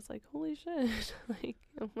research, and I was like, holy shit. Like,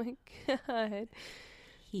 oh my god.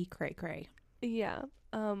 He cray. Yeah.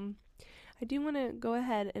 I do want to go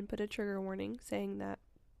ahead and put a trigger warning saying that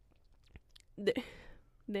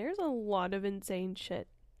there's a lot of insane shit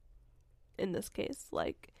in this case,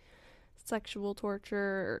 like sexual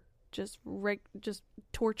torture, just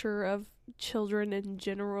torture of children in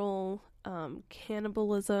general,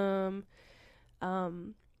 cannibalism.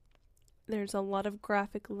 There's a lot of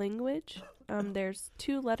graphic language. There's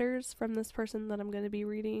 2 letters from this person that I'm going to be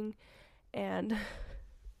reading, and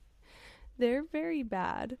they're very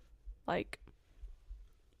bad. Like,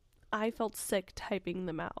 I felt sick typing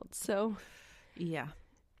them out. So yeah.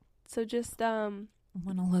 So just when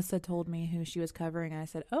Alyssa told me who she was covering, I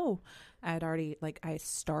said, oh, I had already, I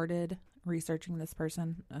started researching this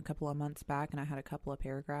person a couple of months back, and I had a couple of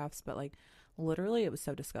paragraphs, but, literally it was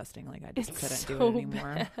so disgusting. I just couldn't do it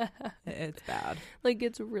anymore. It's bad.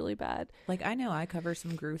 It's really bad. I know I cover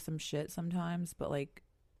some gruesome shit sometimes, but, I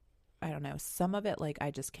don't know. Some of it,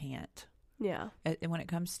 I just can't. Yeah. And when it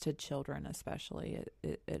comes to children especially,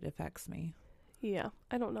 it affects me. Yeah.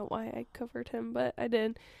 I don't know why I covered him, but I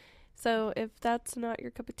did. So if that's not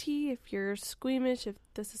your cup of tea, if you're squeamish, if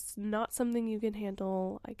this is not something you can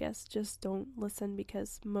handle, I guess just don't listen,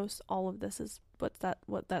 because all of this is what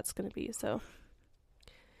that's going to be. So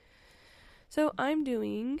I'm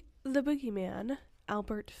doing The Boogeyman,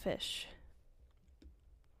 Albert Fish.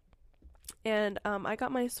 And I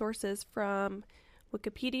got my sources from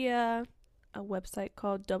Wikipedia, a website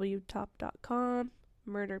called wtop.com,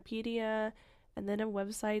 Murderpedia, and then a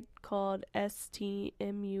website called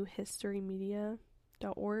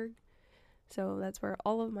stmuhistorymedia.org. So that's where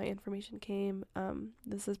all of my information came.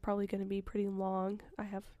 This is probably going to be pretty long. I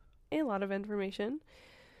have a lot of information.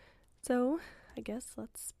 So I guess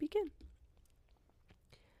let's begin.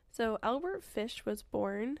 So Albert Fish was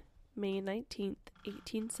born May 19th,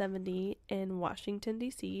 1870 in Washington,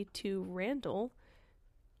 D.C. to Randall,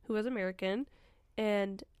 who was American,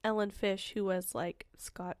 and Ellen Fish, who was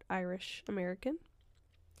Scot-Irish American.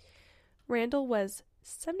 Randall was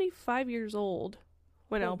 75 years old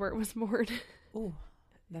when Albert was born. Oh,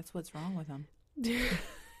 that's what's wrong with him.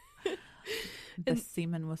 The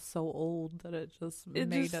semen was so old that it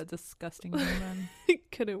made a disgusting human.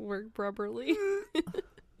 It couldn't work properly.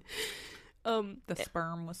 The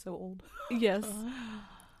sperm was so old. Yes.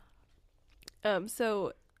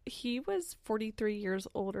 So he was 43 years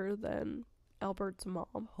older than Albert's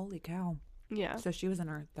mom. Holy cow. Yeah. So she was in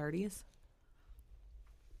her 30s?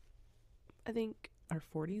 I think. Or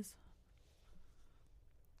 40s?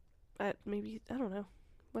 Maybe, I don't know.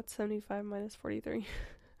 What's 75 minus 43?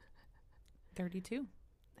 32.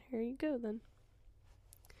 There you go, then.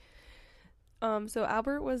 So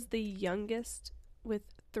Albert was the youngest with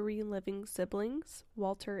 3 living siblings,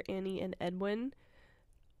 Walter, Annie, and Edwin.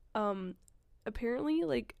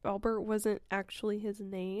 Apparently, Albert wasn't actually his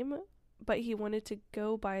name, but he wanted to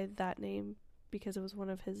go by that name because it was one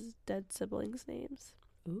of his dead siblings' names.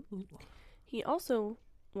 Ooh. He also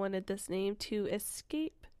wanted this name to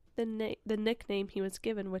escape the nickname he was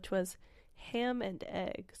given, which was Ham and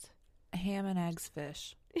Eggs. Ham and Eggs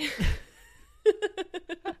Fish.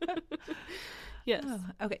 Yes. Oh,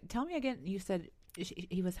 okay, tell me again. You said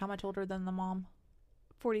he was how much older than the mom?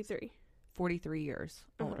 43. 43 years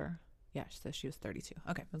older. Yeah, so she was 32.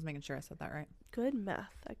 Okay, I was making sure I said that right. Good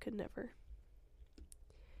math. I could never.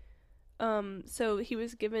 So he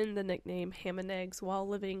was given the nickname Ham and Eggs while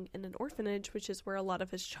living in an orphanage, which is where a lot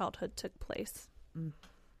of his childhood took place.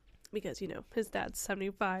 Because, his dad's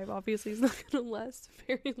 75. Obviously, he's not going to last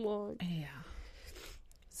very long. Yeah.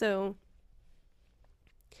 So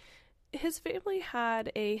his family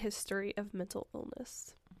had a history of mental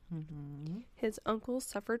illness. Mm-hmm. His uncle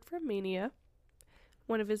suffered from mania.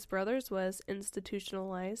 One of his brothers was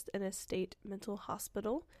institutionalized in a state mental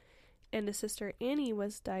hospital, and his sister Annie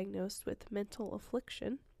was diagnosed with mental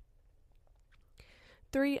affliction.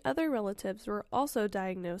 3 other relatives were also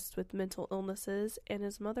diagnosed with mental illnesses, and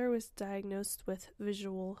his mother was diagnosed with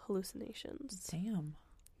visual hallucinations. Damn.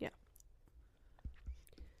 Yeah.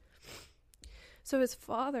 So his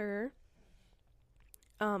father,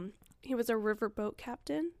 he was a riverboat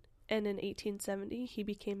captain, And in 1870, he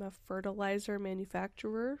became a fertilizer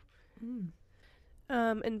manufacturer.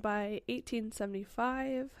 And by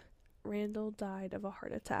 1875, Randall died of a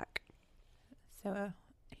heart attack. So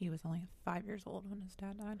he was only 5 years old when his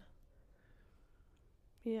dad died.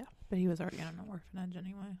 Yeah. But he was already in an orphanage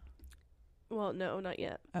anyway. Well, no, not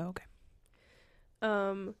yet. Oh,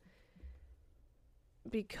 okay.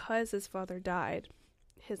 Because his father died,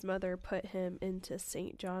 his mother put him into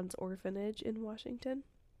St. John's Orphanage in Washington.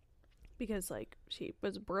 Because, like, she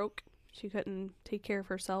was broke. She couldn't take care of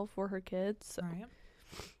herself or her kids. So. Right.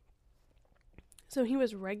 So he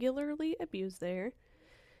was regularly abused there.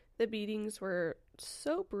 The beatings were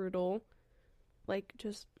so brutal. Like,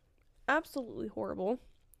 just absolutely horrible.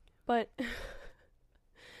 But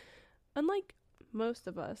unlike most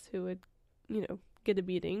of us who would, get a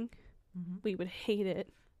beating, we would hate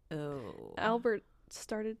it. Oh. Albert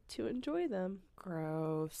started to enjoy them.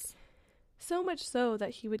 Gross. So much so that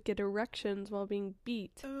he would get erections while being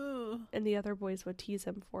beat. Ugh. And the other boys would tease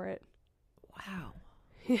him for it. Wow.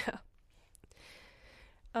 Yeah.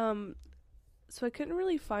 So I couldn't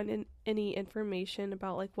really find any information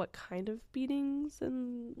about, like, what kind of beatings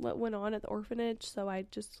and what went on at the orphanage. So I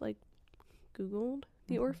just, like, Googled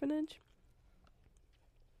the orphanage.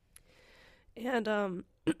 And,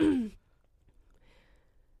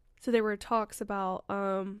 so there were talks about,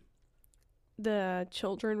 the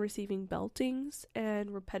children receiving beltings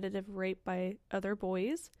and repetitive rape by other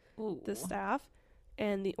boys, the staff,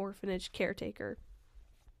 and the orphanage caretaker.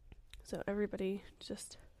 So everybody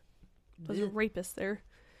just was a rapist there.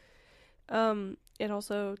 It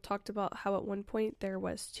also talked about how at one point there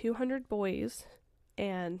was 200 boys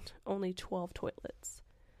and only 12 toilets.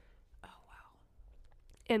 Oh, wow.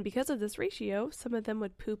 And because of this ratio, some of them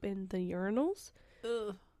would poop in the urinals,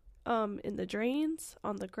 in the drains,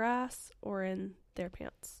 on the grass, or in their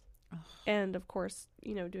pants. Ugh. And of course,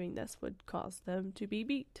 doing this would cause them to be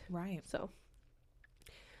beat. Right. So,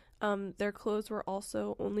 their clothes were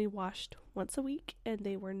also only washed once a week, and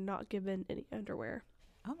they were not given any underwear.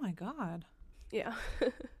 Oh my God. Yeah.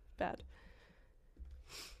 Bad.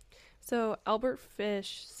 So Albert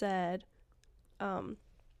Fish said,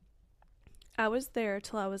 I was there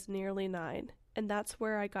till I was nearly 9, and that's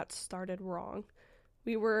where I got started wrong.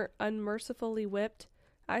 We were unmercifully whipped.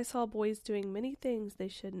 I saw boys doing many things they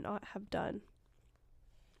should not have done.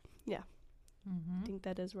 Yeah. I think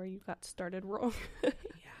that is where you got started wrong. Yeah.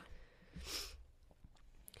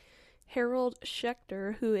 Harold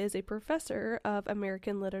Schechter, who is a professor of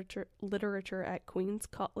American literature at Queens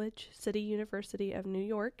College, City University of New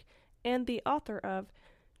York, and the author of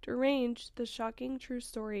Deranged, the shocking true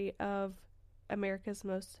story of America's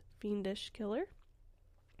most fiendish killer.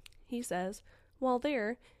 He says, while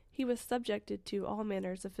there, he was subjected to all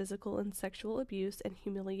manners of physical and sexual abuse and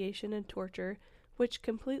humiliation and torture, which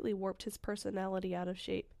completely warped his personality out of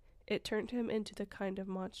shape. It turned him into the kind of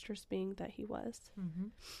monstrous being that he was.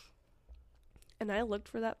 And I looked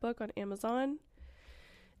for that book on Amazon,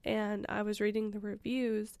 and I was reading the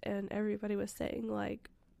reviews, and everybody was saying, like,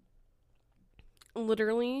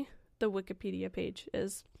 literally, the Wikipedia page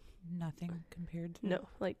is... Nothing compared to... No,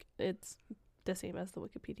 like, it's the same as the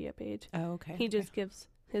Wikipedia page. Oh, okay. He just gives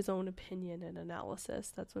his own opinion and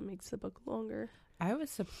analysis. That's what makes the book longer. I was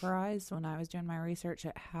surprised when I was doing my research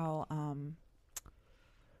at how,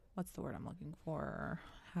 what's the word I'm looking for?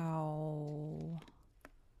 How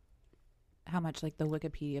much, like, the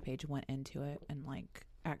Wikipedia page went into it and, like,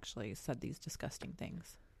 actually said these disgusting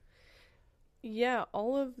things. Yeah,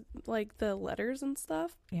 all of, like, the letters and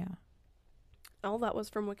stuff. Yeah. All that was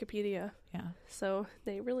from Wikipedia. Yeah. So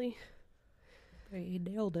they really... They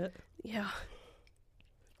nailed it. Yeah.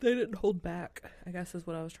 They didn't hold back, I guess is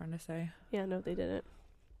what I was trying to say. Yeah, no, they didn't.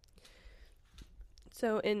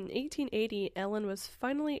 So in 1880, Ellen was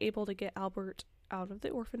finally able to get Albert out of the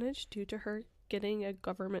orphanage due to her getting a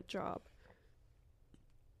government job.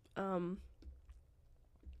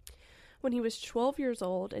 When he was 12 years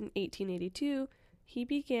old in 1882, he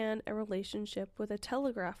began a relationship with a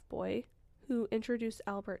telegraph boy who introduced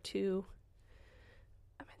Albert to...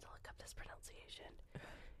 I meant to look up this pronunciation.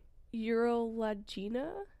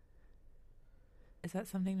 Urolagina? Is that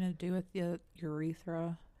something to do with the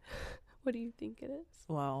urethra? What do you think it is?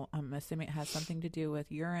 Well, I'm assuming it has something to do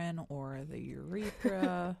with urine or the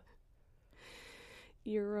urethra.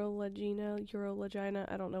 Urolagina,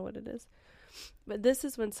 I don't know what it is. But this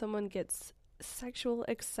is when someone gets sexual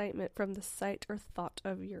excitement from the sight or thought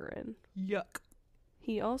of urine. Yuck.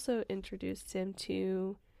 He also introduced him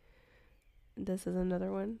to, this is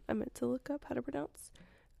another one I meant to look up how to pronounce,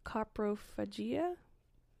 coprophagia.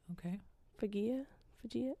 Okay. Phagia,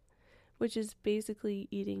 which is basically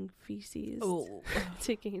eating feces Oh.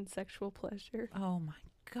 to gain sexual pleasure. Oh my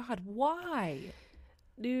God, why?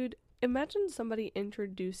 Dude, imagine somebody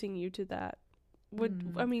introducing you to that.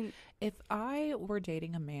 I mean, if I were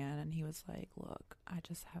dating a man and he was like, look, I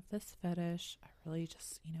just have this fetish. I really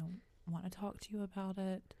just, want to talk to you about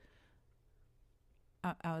it.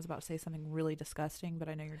 I was about to say something really disgusting, but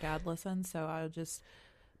I know your dad listens, so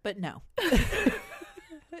but no.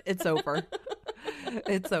 It's over.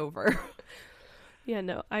 It's over. Yeah,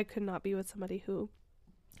 no, I could not be with somebody who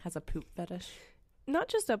has a poop fetish. Not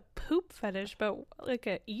just a poop fetish, but like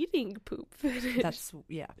a eating poop fetish. That's,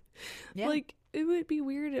 yeah. Like, it would be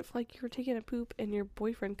weird if like you're taking a poop and your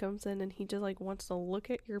boyfriend comes in and he just like wants to look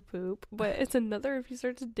at your poop, but it's another if he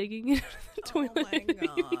starts digging into the toilet. Oh my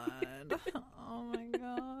God. Oh my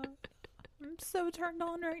God. I'm so turned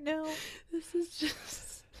on right now. This is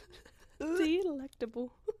just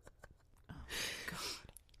delectable. Oh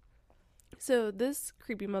God. So this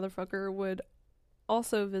creepy motherfucker would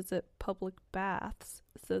also visit public baths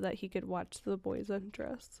so that he could watch the boys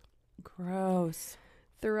undress. Gross.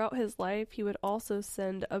 Throughout his life, he would also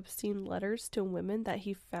send obscene letters to women that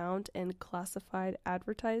he found in classified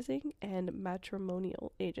advertising and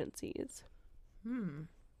matrimonial agencies.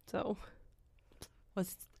 So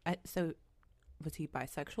was he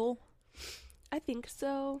bisexual? I think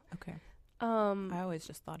so. Okay. I always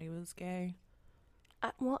just thought he was gay.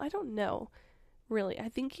 Well, I don't know. Really, I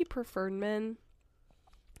think he preferred men.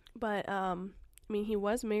 But I mean, he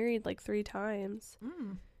was married like 3 times.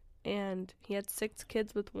 And he had 6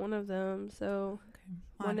 kids with one of them, so okay.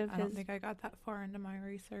 Well, I don't think I got that far into my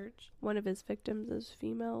research. One of his victims is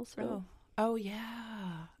female, so... Oh,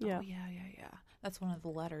 yeah. Yeah. Oh, yeah. That's one of the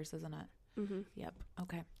letters, isn't it? Mm-hmm. Yep.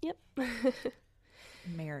 Okay. Yep.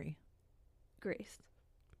 Mary. Grace.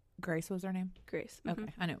 Grace was her name? Grace.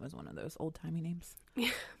 Okay. I knew it was one of those old-timey names.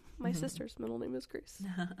 Yeah. My sister's middle name is Grace.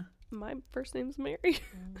 My first name's Mary.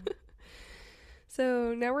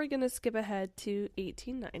 So now we're going to skip ahead to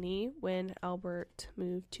 1890 when Albert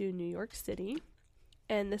moved to New York City.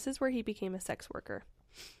 And this is where he became a sex worker,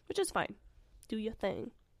 which is fine. Do your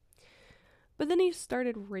thing. But then he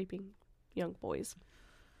started raping young boys,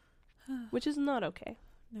 which is not okay.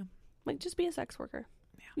 No. Like, just be a sex worker.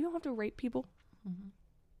 Yeah. You don't have to rape people. Mm-hmm.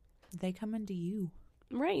 They come into you.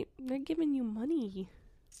 Right. They're giving you money.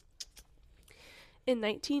 In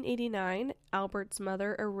 1989, Albert's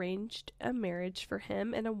mother arranged a marriage for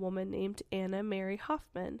him and a woman named Anna Mary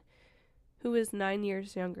Hoffman, who was 9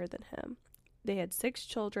 years younger than him. They had 6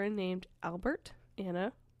 children named Albert,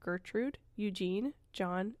 Anna, Gertrude, Eugene,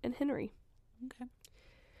 John, and Henry. Okay.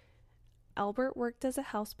 Albert worked as a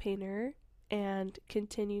house painter and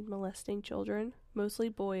continued molesting children, mostly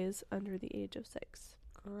boys under the age of 6.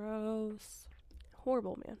 Gross.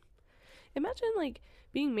 Horrible, man. Imagine, like,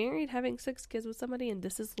 being married, having 6 kids with somebody, and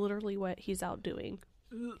this is literally what he's out doing.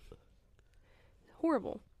 Ugh.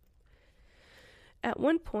 Horrible. At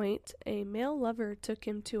one point, a male lover took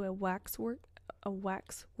him to a waxworks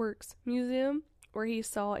museum where he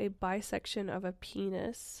saw a bisection of a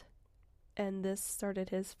penis, and this started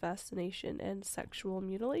his fascination and sexual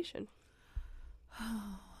mutilation.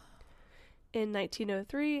 In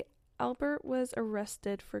 1903, Albert was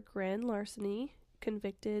arrested for grand larceny,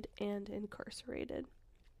 convicted, and incarcerated.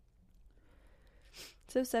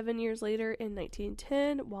 So 7 years later, in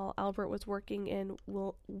 1910, while Albert was working in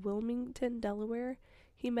Wilmington, Delaware,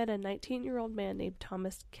 he met a 19-year-old man named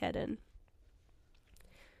Thomas Kedden.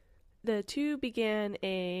 The two began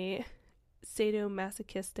a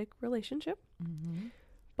sadomasochistic relationship,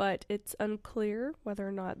 but it's unclear whether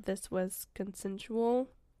or not this was consensual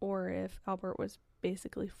or if Albert was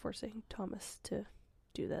basically forcing Thomas to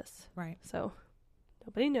do this. Right. So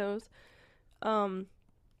nobody knows.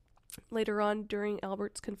 Later on, during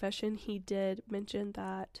Albert's confession, he did mention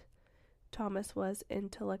that Thomas was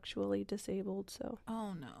intellectually disabled, so...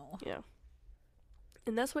 Oh, no. Yeah.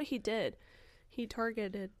 And that's what he did. He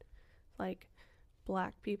targeted, like,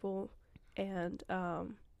 black people and,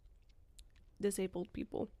 disabled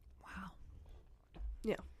people. Wow.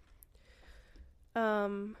 Yeah.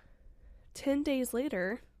 10 days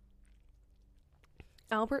later,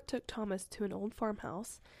 Albert took Thomas to an old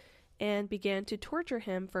farmhouse and began to torture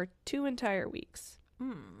him for 2 entire weeks.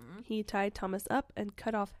 He tied Thomas up and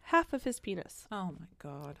cut off half of his penis. Oh my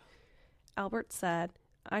God. Albert said,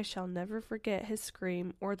 "I shall never forget his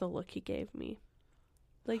scream or the look he gave me."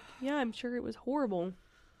 Like, yeah, I'm sure it was horrible.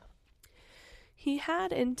 He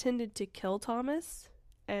had intended to kill Thomas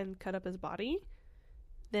and cut up his body,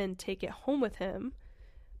 then take it home with him,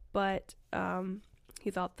 but he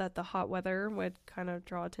thought that the hot weather would kind of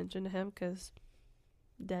draw attention to him because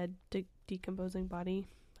dead, decomposing body,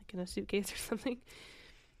 like, like in a suitcase or something.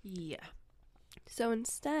 Yeah. So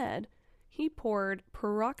instead, he poured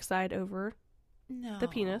peroxide over the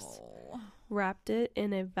penis, wrapped it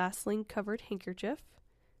in a Vaseline-covered handkerchief,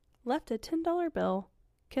 left a $10 bill,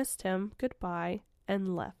 kissed him goodbye,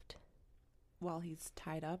 and left. While he's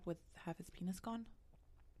tied up with half his penis gone?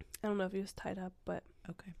 I don't know if he was tied up, but...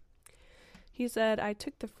 Okay. He said, I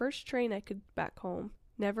took the first train I could back home.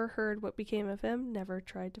 Never heard what became of him. Never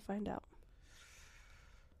tried to find out.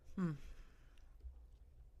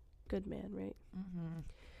 Good man, right? Mm-hmm.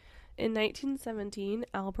 In 1917,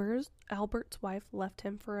 Albert's wife left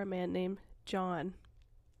him for a man named John.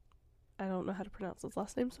 I don't know how to pronounce his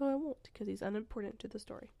last name, so I won't, because he's unimportant to the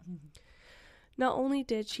story. Mm-hmm. Not only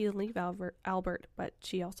did she leave Albert, but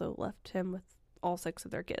she also left him with all 6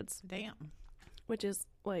 of their kids. Damn. Which is,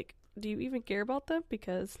 like, do you even care about them?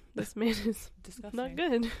 Because this man is disgusting. Not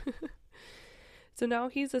good. So now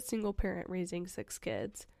he's a single parent raising 6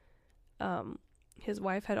 kids. His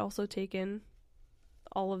wife had also taken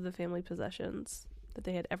all of the family possessions that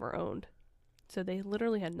they had ever owned. So they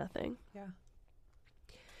literally had nothing. Yeah.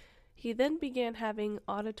 He then began having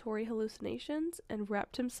auditory hallucinations and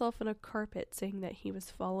wrapped himself in a carpet, saying that he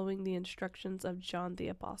was following the instructions of John the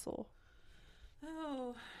Apostle.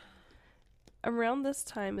 Oh. Around this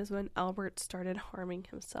time is when Albert started harming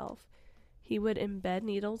himself. He would embed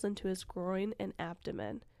needles into his groin and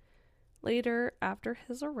abdomen. Later, after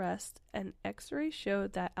his arrest, an x-ray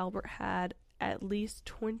showed that Albert had at least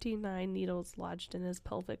 29 needles lodged in his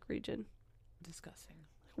pelvic region. Disgusting.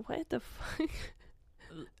 What the fuck?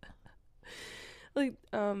 Like,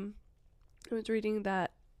 I was reading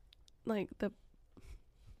that, like, the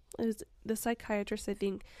psychiatrist, I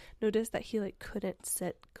think, noticed that he, like, couldn't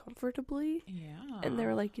sit comfortably. Yeah. And they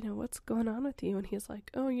were like, what's going on with you? And he's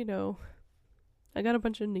like, oh, I got a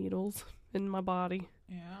bunch of needles in my body.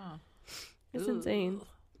 Yeah. It's insane.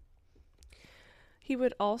 He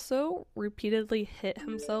would also repeatedly hit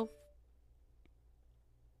himself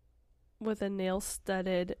with a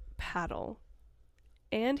nail-studded paddle.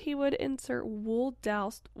 And he would insert wool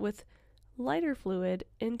doused with lighter fluid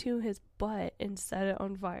into his butt and set it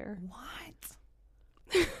on fire.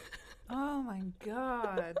 What? Oh my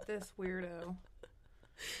god, this weirdo.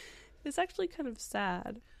 It's actually kind of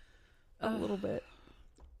sad. A little bit.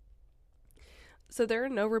 So there are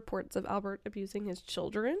no reports of Albert abusing his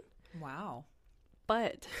children. Wow.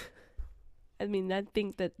 But, I mean, I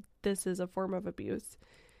think that this is a form of abuse.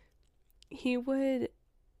 He would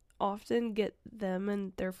often get them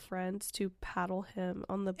and their friends to paddle him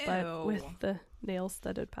on the butt with the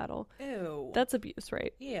nail-studded paddle. Ew. That's abuse,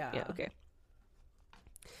 right? Yeah. Yeah, okay.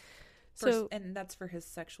 And that's for his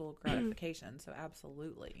sexual gratification, so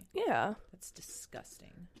absolutely. Yeah. That's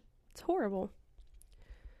disgusting. It's horrible.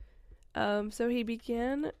 So he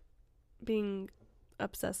began being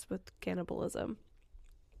obsessed with cannibalism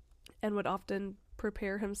and would often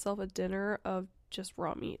prepare himself a dinner of just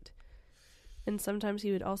raw meat. And sometimes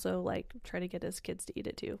he would also, like, try to get his kids to eat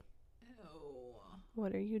it too. Ew.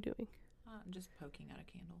 What are you doing? I'm just poking at a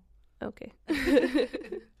candle. Okay.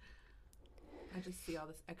 I just see all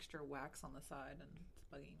this extra wax on the side and it's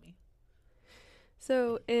bugging me.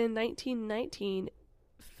 So in 1919,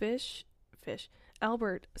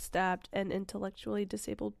 Albert stabbed an intellectually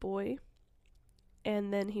disabled boy.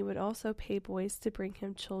 And then he would also pay boys to bring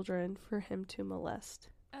him children for him to molest.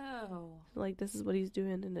 Oh. Like, this is what he's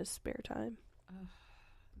doing in his spare time.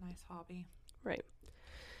 Nice hobby. Right.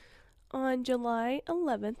 On July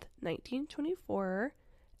 11th, 1924,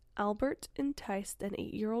 Albert enticed an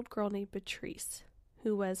 8-year-old girl named Patrice,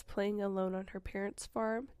 who was playing alone on her parents'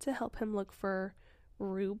 farm, to help him look for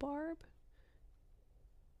rhubarb.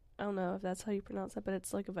 I don't know if that's how you pronounce that, but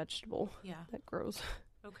it's like a vegetable that grows.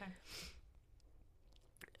 Okay.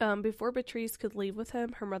 Before Patrice could leave with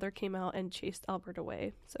him, her mother came out and chased Albert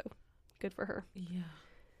away. So, good for her.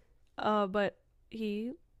 Yeah. But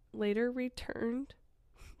he later returned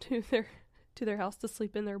to their house to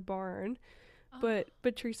sleep in their barn. But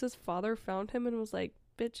Patrice's father found him and was like,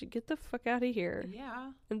 "Bitch, get the fuck out of here."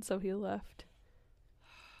 Yeah. And so he left.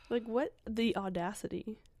 Like, what? The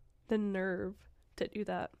audacity. The nerve to do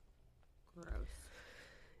that. Gross.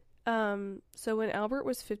 So when Albert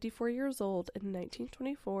was 54 years old in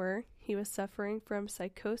 1924, he was suffering from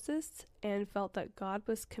psychosis and felt that God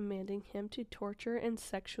was commanding him to torture and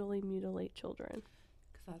sexually mutilate children.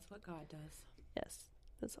 Because that's what God does. Yes.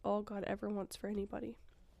 That's all God ever wants for anybody.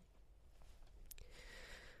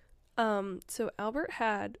 So Albert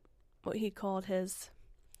had what he called his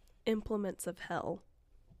implements of hell.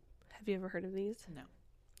 Have you ever heard of these? No.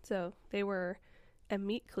 So they were a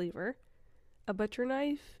meat cleaver, a butcher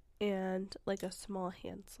knife, and like a small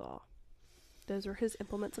handsaw. those were his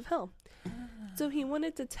implements of hell. So he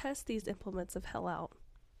wanted to test these implements of hell out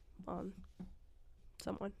on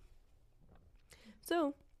someone.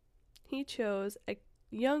 So he chose a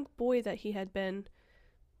young boy that he had been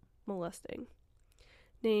molesting,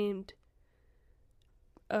 named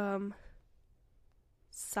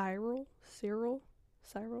Cyril,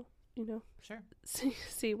 you know? Sure.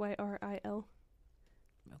 Cyril.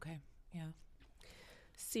 Okay. Yeah.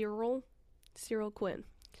 Cyril Quinn.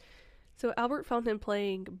 So Albert found him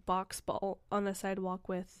playing box ball on the sidewalk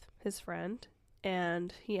with his friend,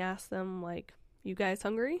 and he asked them, like, "You guys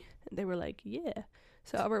hungry?" And they were like, "Yeah."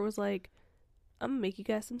 So Albert was like, "I'm gonna make you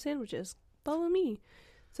guys some sandwiches. Follow me."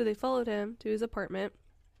 So they followed him to his apartment,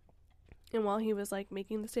 and while he was, like,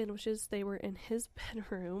 making the sandwiches, they were in his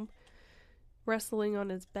bedroom, wrestling on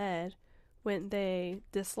his bed, when they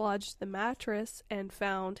dislodged the mattress and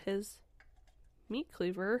found his meat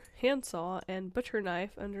cleaver, handsaw, and butcher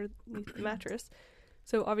knife underneath the mattress.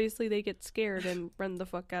 So obviously they get scared and run the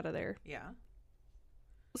fuck out of there. Yeah.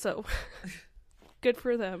 So, good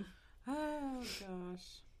for them. Oh,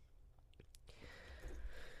 gosh.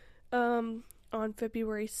 On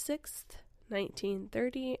February 6th,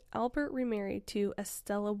 1930, Albert remarried to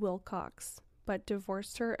Estella Wilcox, but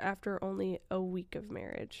divorced her after only a week of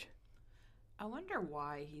marriage. I wonder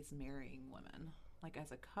why he's marrying women. Like,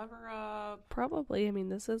 as a cover-up? Probably. I mean,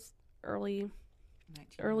 this is early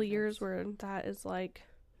years where that is, like,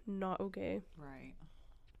 not okay. Right.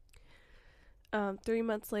 3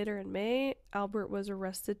 months later in May, Albert was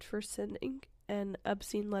arrested for sending an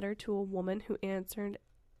obscene letter to a woman who answered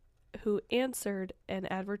an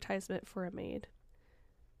advertisement for a maid.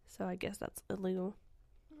 So I guess that's illegal.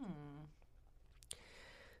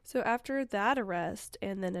 So after that arrest,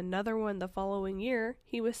 and then another one the following year,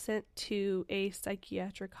 he was sent to a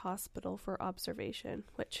psychiatric hospital for observation,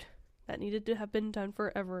 which that needed to have been done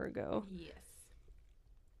forever ago. Yes.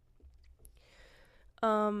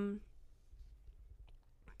 On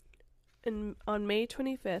May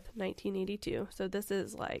 25th, 1982, so this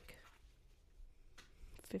is like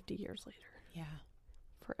 50 years later. Yeah.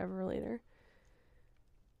 Forever later.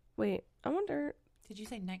 Wait, I wonder... Did you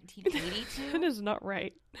say 1982? That is not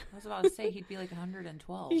right. I was about to say he'd be like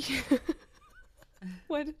 112. Yeah.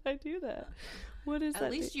 Why did I do that? What is that?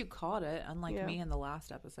 At least you caught it, unlike me in the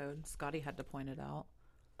last episode. Scotty had to point it out.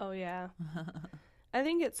 Oh, yeah. I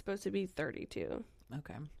think it's supposed to be 32.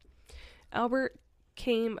 Okay. Albert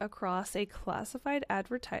came across a classified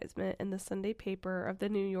advertisement in the Sunday paper of the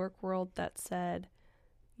New York World that said,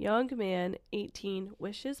 "Young man, 18,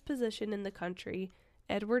 wishes position in the country,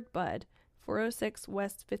 Edward Budd, 406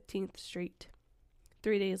 West 15th Street."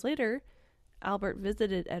 3 days later, Albert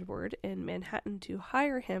visited Edward in Manhattan to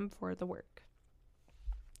hire him for the work.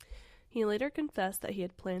 He later confessed that he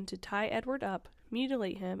had planned to tie Edward up,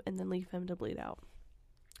 mutilate him, and then leave him to bleed out.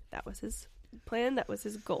 That was his plan. That was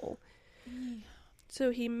his goal. So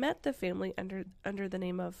he met the family under the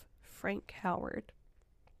name of Frank Howard.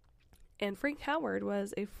 And Frank Howard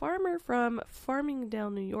was a farmer from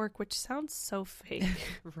Farmingdale, New York, which sounds so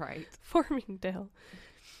fake. Right. Farmingdale.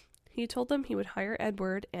 He told them he would hire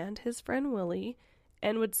Edward and his friend Willie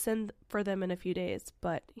and would send for them in a few days,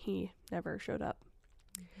 but he never showed up.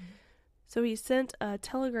 Mm-hmm. So he sent a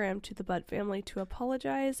telegram to the Budd family to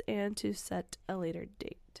apologize and to set a later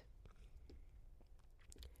date.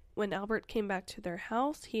 When Albert came back to their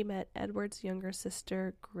house, he met Edward's younger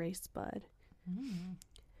sister, Grace Budd. Mm.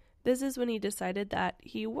 This is when he decided that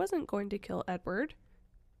he wasn't going to kill Edward.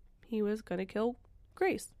 He was going to kill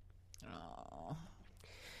Grace. Oh.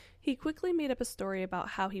 He quickly made up a story about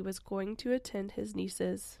how he was going to attend his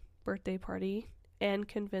niece's birthday party and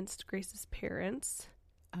convinced Grace's parents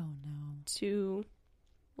to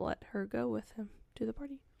let her go with him to the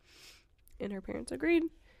party. And her parents agreed.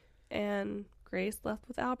 And Grace left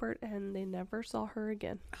with Albert, and they never saw her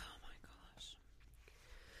again. Oh my gosh.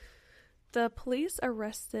 The police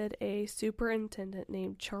arrested a superintendent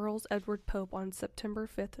named Charles Edward Pope on September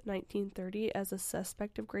 5th, 1930, as a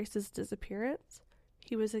suspect of Grace's disappearance.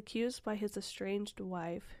 He was accused by his estranged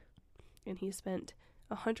wife, and he spent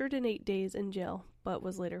 108 days in jail, but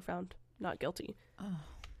was later found not guilty. Oh.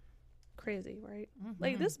 Crazy, right? Mm-hmm.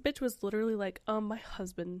 Like, this bitch was literally like, my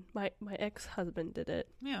husband, my ex-husband did it.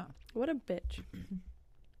 Yeah. What a bitch.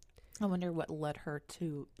 I wonder what led her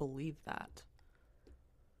to believe that.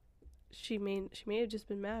 She may have just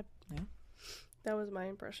been mad. Yeah. That was my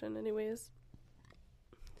impression anyways.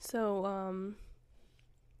 So,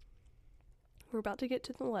 we're about to get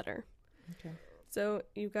to the letter. Okay. So,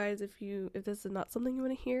 you guys, if this is not something you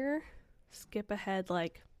want to hear, skip ahead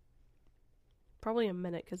like probably a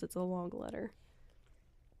minute because it's a long letter.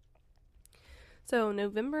 So,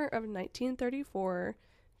 November of 1934,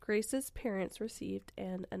 Grace's parents received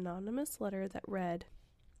an anonymous letter that read,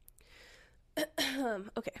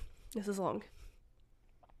 okay, this is long.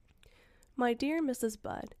 My dear Mrs.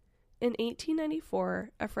 Budd, in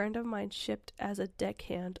 1894, a friend of mine shipped as a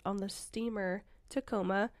deckhand on the steamer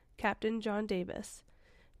Tacoma, Captain John Davis.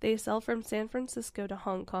 They sailed from San Francisco to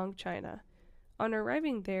Hong Kong, China. On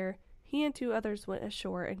arriving there, he and 2 others went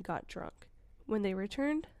ashore and got drunk. When they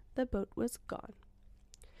returned, the boat was gone.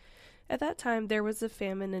 At that time, there was a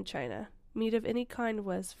famine in China. Meat of any kind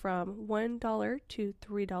was from $1 to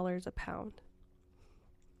 $3 a pound.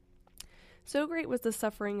 So great was the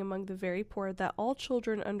suffering among the very poor that all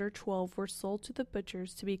children under 12 were sold to the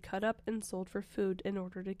butchers to be cut up and sold for food in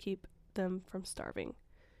order to keep them from starving.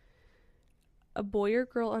 A boy or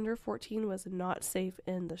girl under 14 was not safe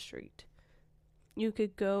in the street. You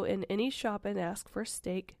could go in any shop and ask for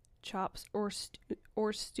steak, chops, or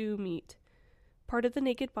stew meat. Part of the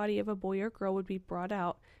naked body of a boy or girl would be brought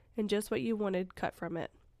out, and just what you wanted cut from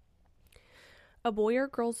it. A boy or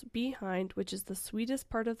girl's behind, which is the sweetest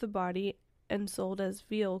part of the body and sold as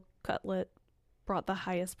veal cutlet, brought the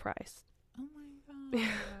highest price. Oh my God.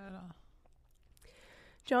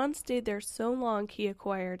 John stayed there so long he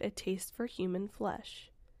acquired a taste for human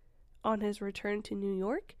flesh. On his return to New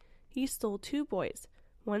York, he stole 2 boys,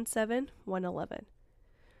 one 7, one 11.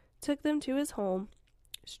 Took them to his home,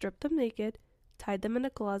 stripped them naked, tied them in a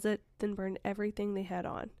closet, then burned everything they had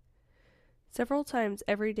on. Several times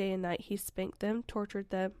every day and night he spanked them, tortured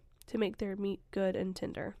them, to make their meat good and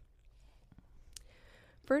tender.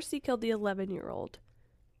 First he killed the 11-year-old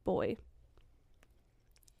boy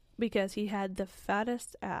because he had the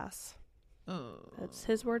fattest ass. That's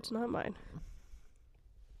his words, not mine.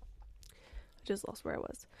 I just lost where I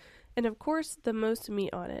was. And of course, the most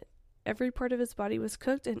meat on it. Every part of his body was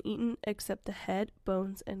cooked and eaten except the head,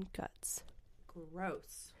 bones, and guts.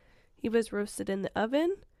 Gross. He was roasted in the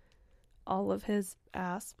oven, all of his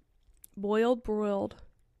ass, boiled, broiled,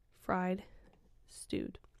 fried,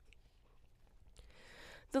 stewed.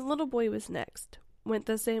 The little boy was next, went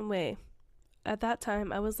the same way. At that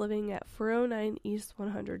time, I was living at 409 East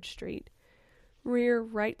 100th Street, rear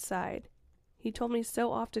right side. He told me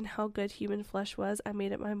so often how good human flesh was, I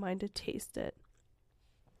made up my mind to taste it.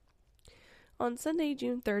 On Sunday,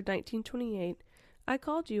 June 3rd, 1928, I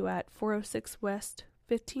called you at 406 West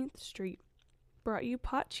 15th Street, brought you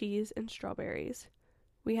pot cheese and strawberries.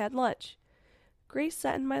 We had lunch. Grace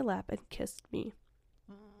sat in my lap and kissed me.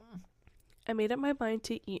 I made up my mind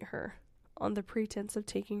to eat her, on the pretense of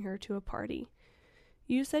taking her to a party.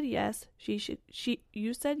 You said yes, she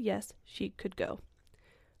could go.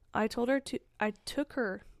 I took her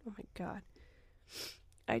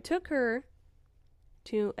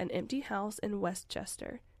to an empty house in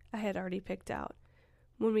Westchester I had already picked out.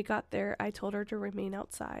 When we got there, I told her to remain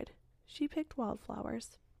outside. She picked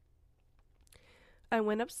wildflowers. I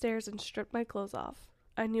went upstairs and stripped my clothes off.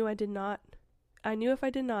 I knew if I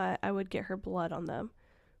did not, I would get her blood on them.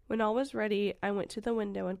 When all was ready, I went to the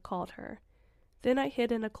window and called her. Then I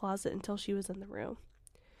hid in a closet until she was in the room.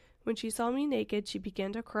 When she saw me naked, she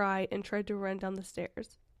began to cry and tried to run down the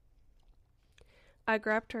stairs. I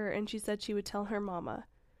grabbed her and she said she would tell her mama.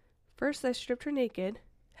 First I stripped her naked.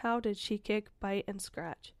 How did she kick, bite, and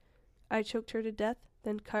scratch? I choked her to death,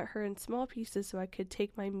 then cut her in small pieces so I could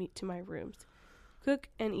take my meat to my rooms, cook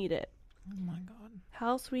and eat it. Oh my God.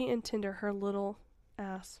 How sweet and tender her little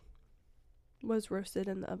ass was roasted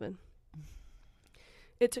in the oven.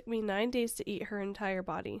 It took me 9 days to eat her entire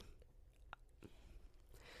body.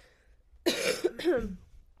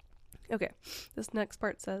 Okay, this next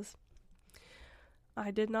part says,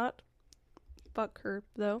 I did not fuck her,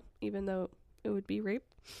 though, even though it would be rape.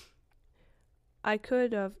 I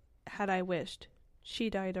could have, had I wished. She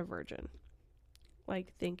died a virgin.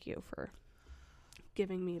 Like, thank you for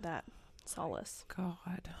giving me that solace.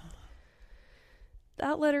 God.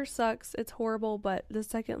 That letter sucks. It's horrible, but the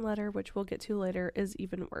second letter, which we'll get to later, is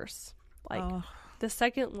even worse. Like, the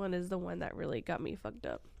second one is the one that really got me fucked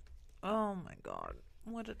up. Oh my God.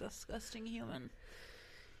 What a disgusting human.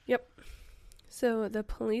 Yep. So the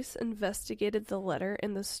police investigated the letter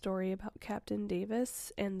and the story about Captain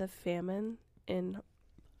Davis and the famine in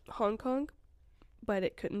Hong Kong, but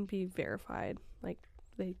it couldn't be verified. Like,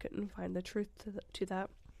 they couldn't find the truth to that.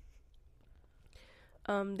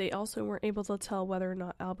 They also weren't able to tell whether or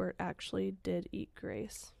not Albert actually did eat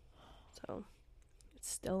Grace. So, it's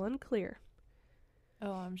still unclear.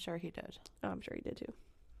 Oh, I'm sure he did. Oh, I'm sure he did too.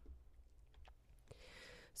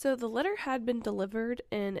 So the letter had been delivered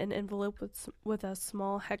in an envelope with a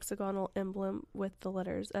small hexagonal emblem with the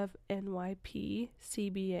letters of NYPCBA,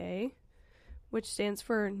 which stands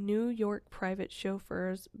for New York Private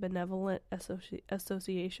Chauffeurs Benevolent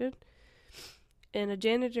Association. And a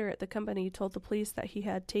janitor at the company told the police that he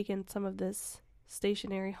had taken some of this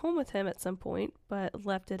stationery home with him at some point, but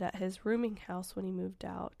left it at his rooming house when he moved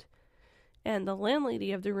out. And the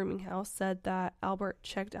landlady of the rooming house said that Albert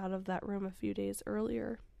checked out of that room a few days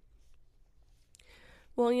earlier.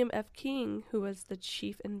 William F. King, who was the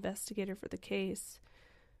chief investigator for the case,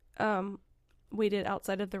 waited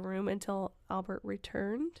outside of the room until Albert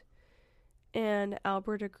returned, and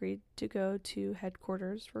Albert agreed to go to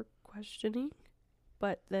headquarters for questioning,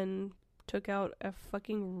 but then took out a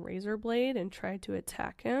fucking razor blade and tried to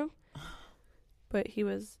attack him, but he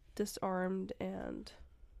was disarmed and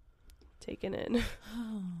taken in.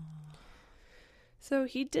 So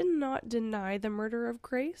he did not deny the murder of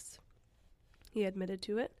Grace. He admitted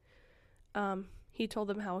to it. He told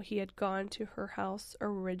them how he had gone to her house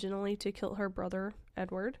originally to kill her brother,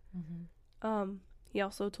 Edward. Mm-hmm. He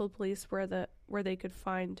also told police where they could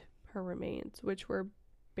find her remains, which were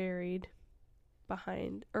buried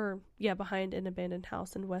behind an abandoned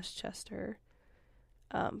house in Westchester.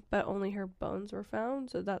 But only her bones were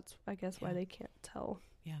found, so that's, I guess, why they can't tell.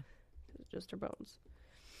 Yeah. It's just her bones.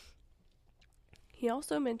 He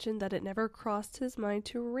also mentioned that it never crossed his mind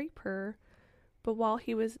to rape her, but while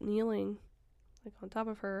he was kneeling, like, on top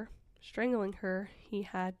of her, strangling her, he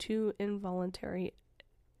had 2 involuntary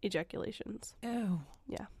ejaculations. Ew.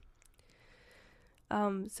 Yeah.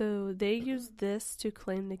 So they used this to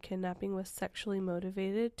claim the kidnapping was sexually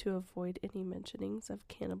motivated to avoid any mentionings of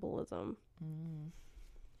cannibalism. Mm.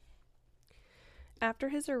 After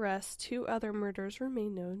his arrest, 2 other murders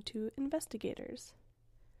remain known to investigators.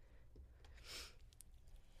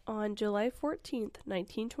 On July 14th,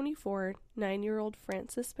 1924, 9-year-old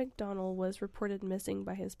Francis McDonald was reported missing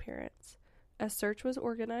by his parents. A search was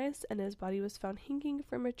organized, and his body was found hanging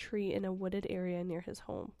from a tree in a wooded area near his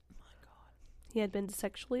home. Oh my God. He had been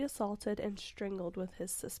sexually assaulted and strangled with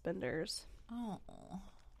his suspenders. Oh.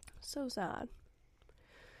 So sad.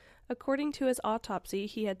 According to his autopsy,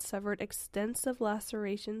 he had suffered extensive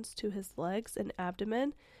lacerations to his legs and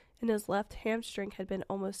abdomen, and his left hamstring had been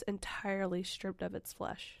almost entirely stripped of its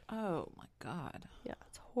flesh. Oh my God. Yeah,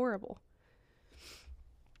 it's horrible.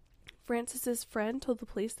 Francis's friend told the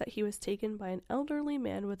police that he was taken by an elderly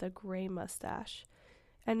man with a gray mustache.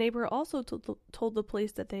 A neighbor also told the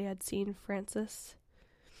police that they had seen Francis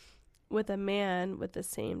with a man with the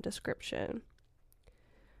same description.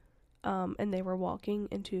 And they were walking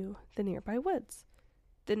into the nearby woods.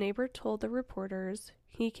 The neighbor told the reporters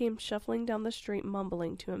he came shuffling down the street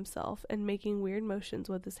mumbling to himself and making weird motions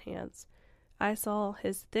with his hands. I saw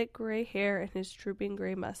his thick gray hair and his drooping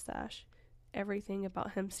gray mustache. Everything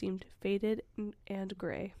about him seemed faded and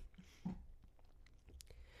gray.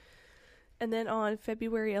 And then on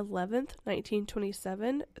February 11th,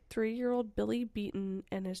 1927, 3-year-old Billy Beaton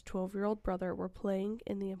and his 12-year-old brother were playing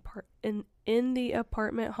in the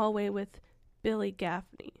apartment hallway with Billy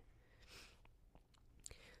Gaffney.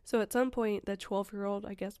 So at some point, the 12-year-old,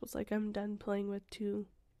 I guess, was like, I'm done playing with 2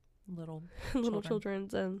 little children,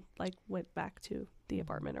 and, like, went back to the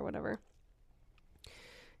apartment or whatever.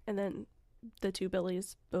 And then the 2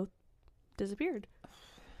 Billies both disappeared.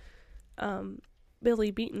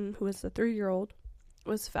 Billy Beaton, who was the 3-year-old,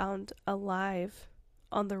 was found alive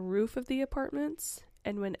on the roof of the apartments,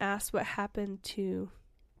 and when asked what happened to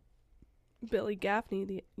Billy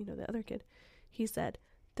Gaffney, the other kid, he said,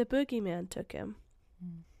 "The boogeyman took him."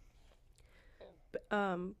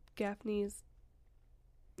 Gaffney's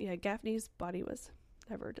body was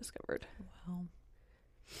never discovered. Wow.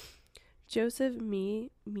 Joseph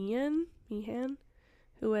Meehan,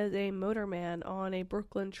 who was a motorman on a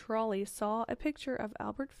Brooklyn trolley, saw a picture of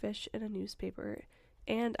Albert Fish in a newspaper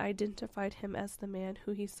and identified him as the man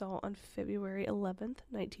who he saw on February 11th,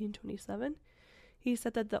 1927. He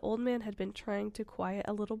said that the old man had been trying to quiet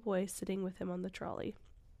a little boy sitting with him on the trolley.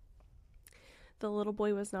 The little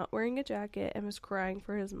boy was not wearing a jacket and was crying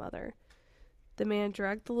for his mother. The man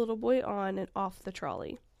dragged the little boy on and off the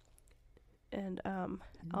trolley. And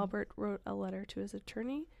Albert wrote a letter to his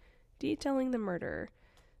attorney detailing the murder.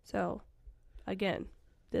 So, again,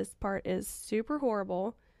 this part is super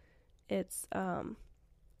horrible. It's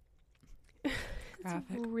it's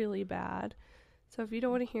really bad. So if you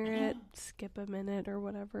don't want to hear it, skip a minute or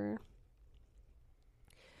whatever.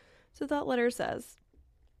 So that letter says,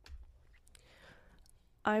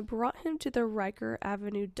 I brought him to the Riker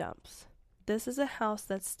Avenue dumps. This is a house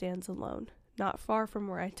that stands alone, not far from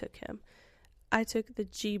where I took him. I took the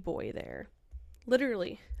G-boy there.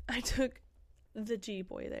 Literally, I took the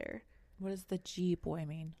G-boy there. What does the G-boy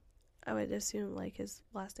mean? I would assume, like, his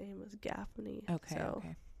last name was Gaffney. Okay, so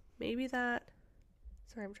okay. maybe that.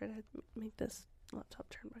 Sorry, I'm trying to make this laptop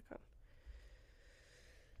turn back on.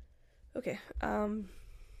 Okay.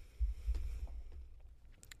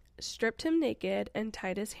 Stripped him naked and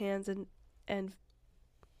tied his hands and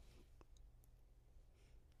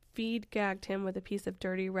gagged him with a piece of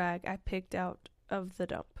dirty rag I picked out of the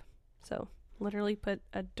dump. So, literally put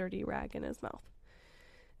a dirty rag in his mouth.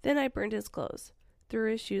 Then I burned his clothes,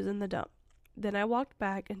 threw his shoes in the dump. Then I walked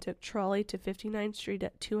back and took trolley to 59th Street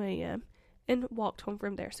at 2 a.m. and walked home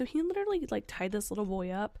from there. So he literally tied this little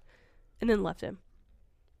boy up and then left him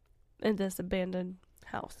in this abandoned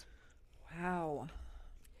house. Wow.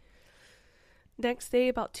 Next day,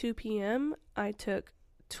 about 2 p.m., I took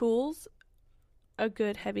tools, a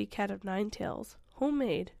good heavy cat of nine tails,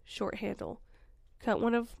 homemade, short handle, cut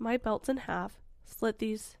one of my belts in half, slit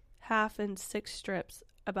these half in 6 strips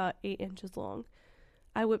about 8 inches long.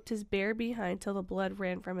 I whipped his bare behind till the blood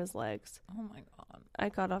ran from his legs. Oh my God. I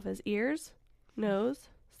cut off his ears, nose,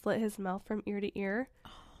 slit his mouth from ear to ear,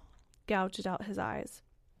 gouged out his eyes.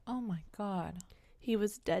 Oh my God. He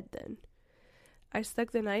was dead then. I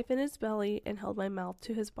stuck the knife in his belly and held my mouth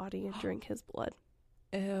to his body and drank his blood.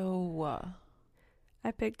 Ew.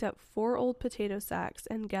 I picked up 4 old potato sacks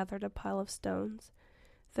and gathered a pile of stones.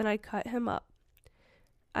 Then I cut him up.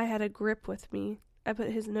 I had a grip with me. I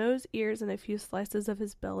put his nose, ears, and a few slices of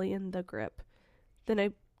his belly in the grip. Then I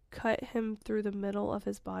cut him through the middle of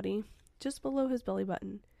his body, just below his belly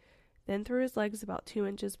button, then through his legs about 2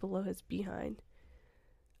 inches below his behind.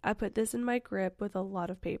 I put this in my grip with a lot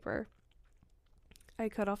of paper. I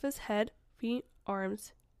cut off his head, feet,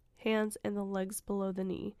 arms, hands, and the legs below the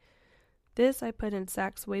knee. This I put in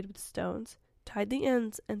sacks weighted with stones, tied the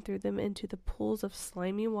ends, and threw them into the pools of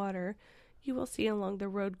slimy water you will see along the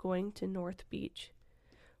road going to North Beach.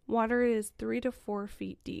 Water is 3 to 4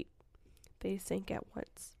 feet deep. They sank at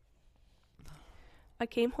once. I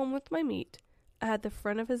came home with my meat. I had the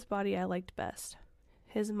front of his body I liked best.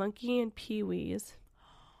 His monkey and peewees.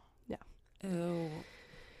 Yeah. Ew.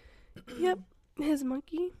 Yep. His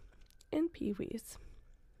monkey and peewees.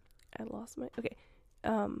 I lost my... Okay.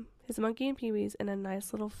 His monkey and peewees and a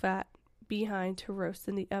nice little fat behind to roast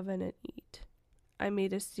in the oven and eat. I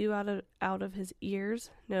made a stew out of his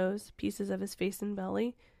ears, nose, pieces of his face and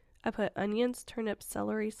belly. I put onions, turnips,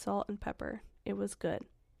 celery, salt, and pepper. It was good.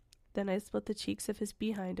 Then I split the cheeks of his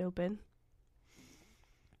behind open,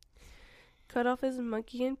 cut off his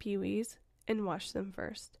monkey and peewees, and washed them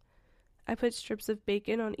first. I put strips of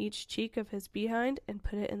bacon on each cheek of his behind and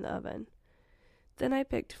put it in the oven. Then I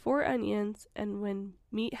picked 4 onions, and when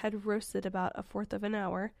meat had roasted about 1/4 of an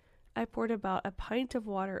hour, I poured about a pint of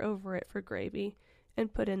water over it for gravy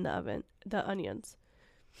and put in the oven the onions.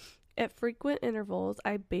 At frequent intervals,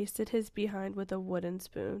 I basted his behind with a wooden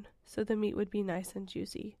spoon so the meat would be nice and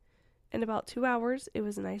juicy. In about 2 hours, it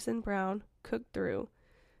was nice and brown, cooked through.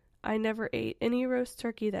 I never ate any roast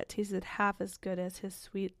turkey that tasted half as good as his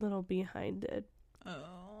sweet little behind did.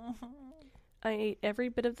 Oh. I ate every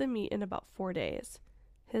bit of the meat in about 4 days.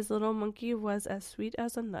 His little monkey was as sweet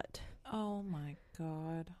as a nut. Oh my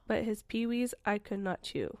God. But his peewees I could not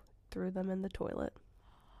chew. Threw them in the toilet.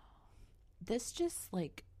 This just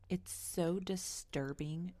it's so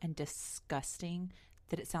disturbing and disgusting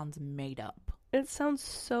that it sounds made up. It sounds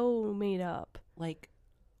so made up.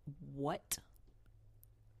 What?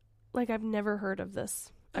 I've never heard of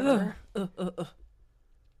this ever.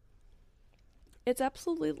 It's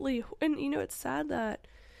absolutely, and it's sad that,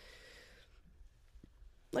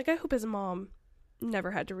 I hope his mom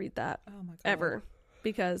never had to read that. Oh my God. Ever.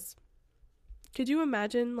 Because, could you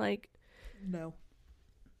imagine, no.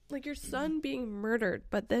 Your son being murdered,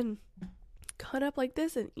 but then cut up like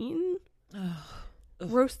this and eaten?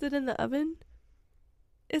 Roasted in the oven?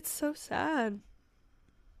 It's so sad.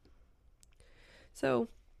 So,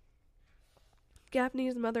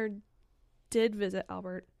 Gaffney's mother did visit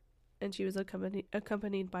Albert, and she was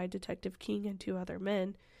accompanied by Detective King and 2 other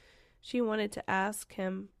men. She wanted to ask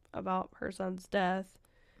him about her son's death,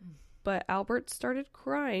 but Albert started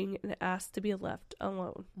crying and asked to be left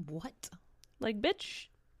alone. What? Bitch,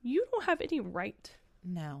 you don't have any right.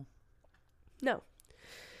 No. No.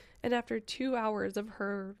 And after 2 hours of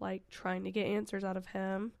her, trying to get answers out of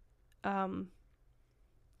him,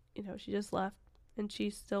 she just left, and she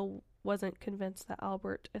still wasn't convinced that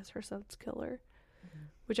Albert is her son's killer,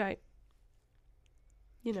 which I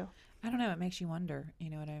don't know. It makes you wonder. You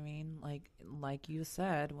know what I mean? Like you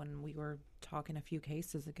said when we were talking a few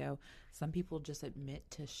cases ago, some people just admit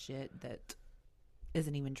to shit that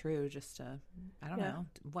isn't even true just to, I don't know,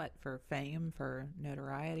 what, for fame, for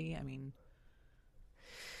notoriety? I mean,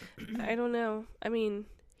 I don't know. I mean,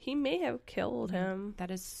 He may have killed him. That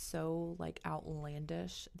is so, like,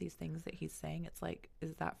 outlandish, these things that he's saying. It's like,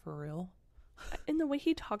 is that for real? And the way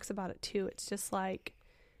he talks about it, too, it's just like,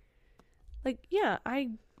 yeah,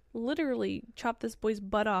 I literally chopped this boy's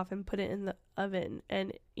butt off and put it in the oven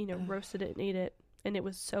and, you know, roasted it and ate it. And it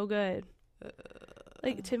was so good.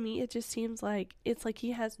 Like, to me, it just seems like it's like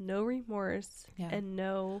he has no remorse and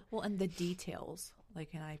no... Well, and the details.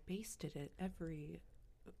 Like, and I basted it every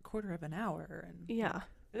quarter of an hour. And yeah.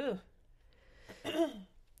 Ugh.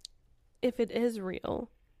 If it is real,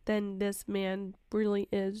 then this man really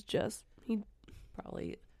is just... He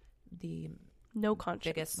probably the no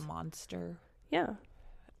conscience. Biggest monster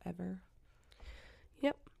ever.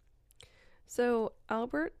 Yep. So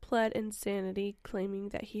Albert pled insanity, claiming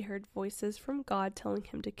that he heard voices from God telling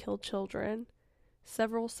him to kill children.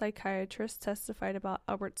 Several psychiatrists testified about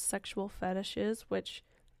Albert's sexual fetishes, which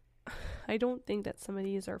I don't think that some of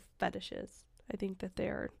these are fetishes. I think that they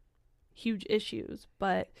are huge issues,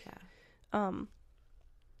 but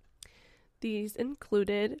these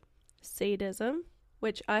included sadism,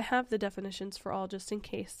 which I have the definitions for all just in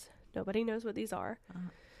case nobody knows what these are.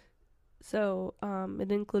 So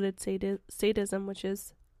it included sadism, which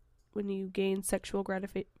is when you gain sexual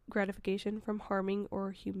gratification from harming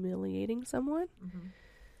or humiliating someone.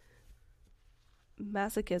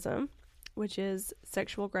 Masochism, which is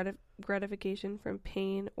sexual gratification from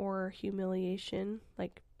pain or humiliation,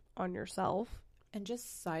 like on yourself. And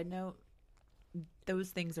just side note,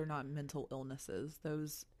 those things are not mental illnesses.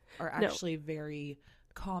 Those are actually very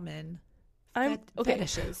common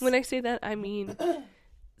fetishes. When I say that, I mean,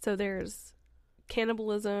 so there's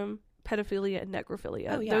cannibalism, pedophilia, and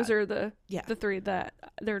necrophilia. Oh, yeah. Those are the three that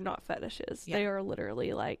they're not fetishes. Yeah. They are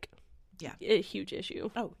literally like a huge issue.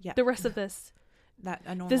 Oh, yeah. The rest of this, that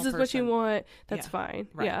a normal this is person, what you want. That's fine.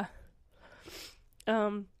 Right.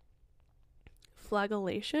 Yeah.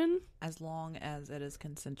 Flagellation. As long as it is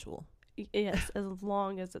consensual. Yes, as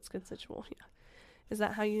long as it's consensual. Yeah. Is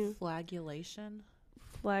that how you... Flagellation?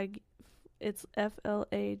 It's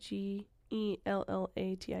FLAGELLATION.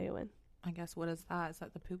 I guess, what is that? Is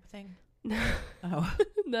that the poop thing? Oh.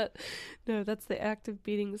 No, that's the act of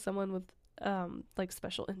beating someone with like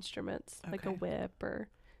special instruments, like a whip or...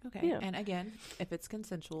 Okay. Yeah. And again, if it's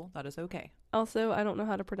consensual, that is okay. Also, I don't know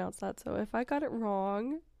how to pronounce that, so if I got it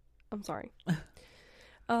wrong, I'm sorry.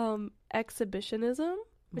 Exhibitionism,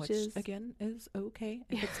 which is again is okay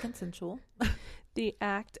if it's consensual. The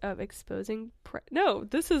act of exposing no,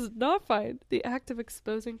 this is not fine. The act of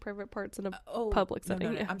exposing private parts in a public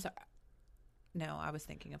setting. No, I'm sorry. No, I was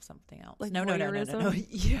thinking of something else. Like no.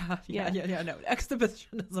 Yeah. No,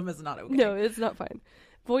 exhibitionism is not okay. No, it's not fine.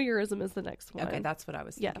 Voyeurism is the next one. Okay, that's what I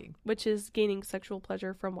was thinking. Yeah, which is gaining sexual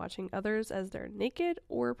pleasure from watching others as they're naked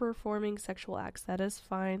or performing sexual acts. That is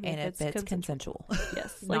fine. And if it's consensual.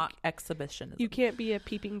 Yes. Not exhibitionism. You can't be a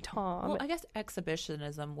peeping Tom. Well, I guess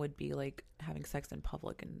exhibitionism would be like having sex in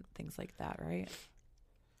public and things like that, right?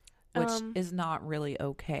 Which is not really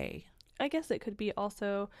okay. I guess it could be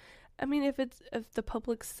also... I mean, if the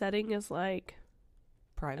public setting is like...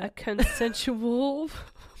 Private. A consensual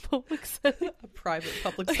public setting. A private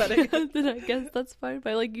public setting. Then I guess that's fine.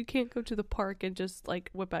 But like, you can't go to the park and just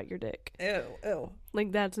like whip out your dick. Ew.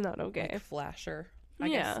 Like, that's not okay. Like flasher. I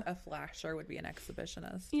guess a flasher would be an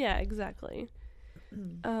exhibitionist. Yeah, exactly.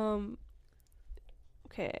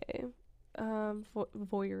 Okay.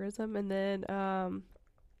 Voyeurism, and then oh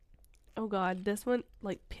god, this one,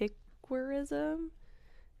 like piquerism,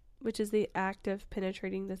 which is the act of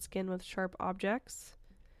penetrating the skin with sharp objects.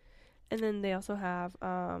 And then they also have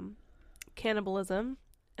cannibalism,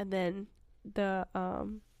 and then the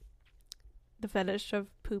fetish of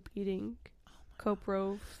poop eating,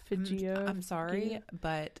 coprophagia. I'm sorry,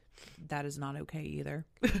 but that is not okay either.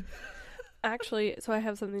 Actually, so I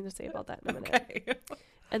have something to say about that in a minute. Okay.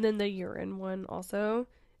 And then the urine one also.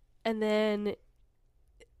 And then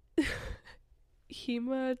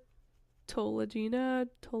hematologina.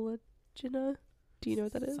 Do you know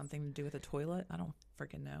what that is? Something to do with a toilet? I don't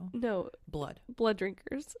freaking know. No. Blood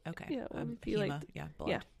drinkers. Okay. Yeah. Blood. Yeah.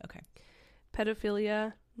 Okay.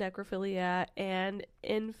 Pedophilia, necrophilia, and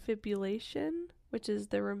infibulation, which is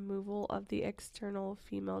the removal of the external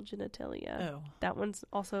female genitalia. Oh. That one's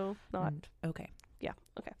also not... Okay. Yeah.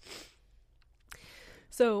 Okay.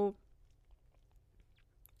 So,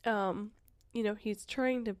 he's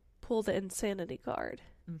trying to pull the insanity card.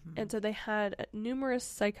 Mm-hmm. And so they had numerous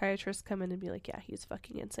psychiatrists come in and be like, yeah, he's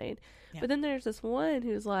fucking insane. Yeah. But then there's this one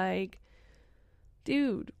who's like,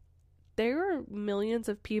 dude, there are millions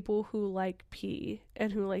of people who like pee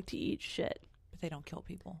and who like to eat shit. But they don't kill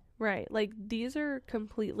people. Right. Like, these are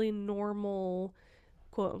completely normal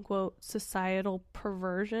quote unquote societal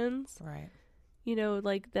perversions. Right. You know,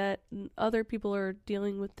 like that other people are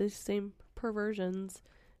dealing with the same perversions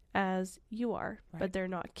as you are, but they're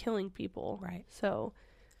not killing people. Right. So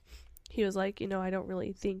he was like, you know, I don't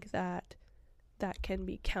really think that can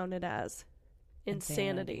be counted as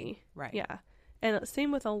insanity. Right. Yeah. And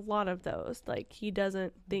same with a lot of those. Like, he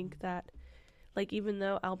doesn't think that, like, even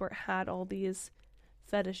though Albert had all these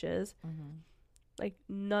fetishes, like,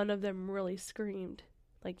 none of them really screamed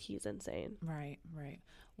like he's insane. Right.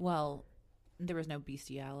 Well, there was no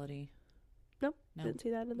bestiality. Nope. Didn't see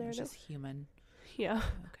that in there. It was just human. Yeah.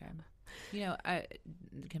 Okay. You know, I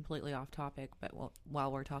completely off topic, but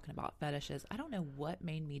while we're talking about fetishes, I don't know what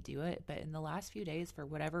made me do it, but in the last few days, for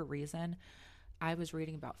whatever reason, I was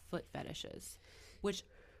reading about foot fetishes, which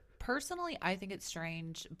personally I think it's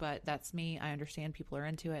strange, but that's me. I understand people are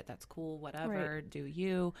into it. That's cool. Whatever. Right. Do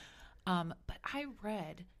you? But I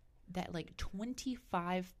read that like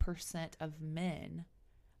 25% of men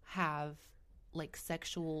have like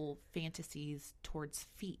sexual fantasies towards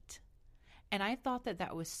feet. And I thought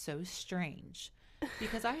that was so strange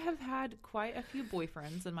because I have had quite a few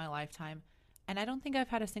boyfriends in my lifetime, and I don't think I've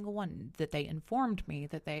had a single one that they informed me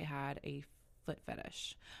that they had a foot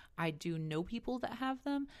fetish. I do know people that have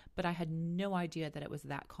them, but I had no idea that it was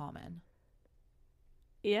that common.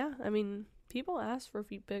 Yeah, I mean, people ask for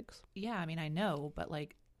feet pics. Yeah, I mean, I know, but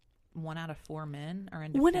like 1 out of 4 men are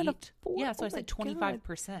into feet. 1 out of 4? Yeah, so I said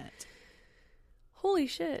 25%. Holy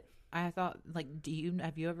shit. I thought, like,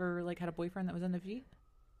 have you ever like had a boyfriend that was into feet?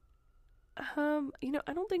 You know,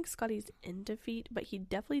 I don't think Scotty's into feet, but he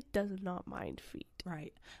definitely does not mind feet.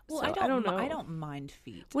 Right. Well, so I don't know. I don't mind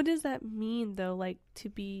feet. What does that mean though? Like, to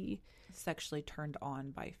be sexually turned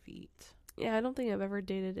on by feet? Yeah, I don't think I've ever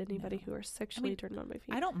dated anybody who are sexually turned on by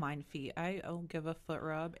feet. I don't mind feet. I'll give a foot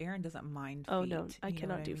rub. Aaron doesn't mind feet. Oh no, I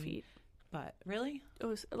cannot do feet. But really? It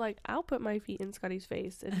was like, I'll put my feet in Scotty's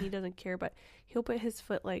face and he doesn't care, but he'll put his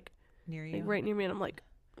foot like near you, like right near me, and I'm like,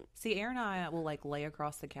 see, Aaron and I will like lay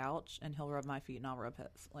across the couch and he'll rub my feet and I'll rub his.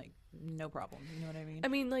 Like, no problem. You know what I mean? I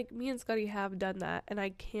mean, like, me and Scotty have done that and I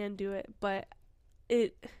can do it, but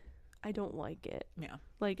I don't like it. Yeah.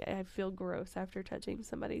 Like, I feel gross after touching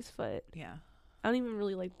somebody's foot. Yeah. I don't even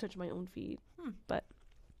really like to touch my own feet, but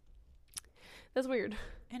that's weird.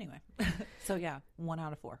 Anyway, so yeah, 1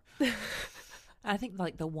 out of 4. I think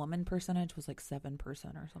like the woman percentage was like 7%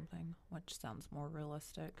 or something, which sounds more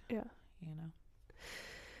realistic. Yeah. You know.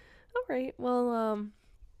 All right. Well,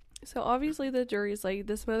 so obviously the jury's like,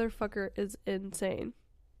 this motherfucker is insane,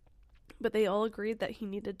 but they all agreed that he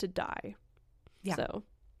needed to die. Yeah. So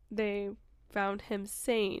they found him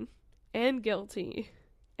sane and guilty,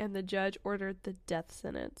 and the judge ordered the death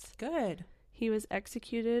sentence. Good. He was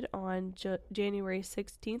executed on January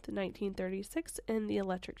 16th, 1936 in the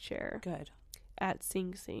electric chair. Good. At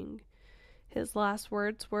Sing Sing. His last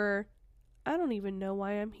words were, "I don't even know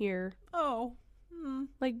why I'm here." Oh.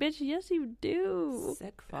 Like, bitch, yes you do.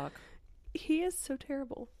 Sick fuck. He is so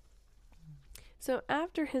terrible. So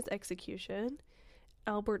after his execution,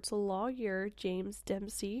 Albert's lawyer, James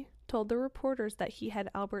Dempsey, told the reporters that he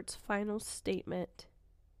had Albert's final statement.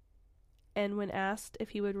 And when asked if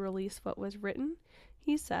he would release what was written,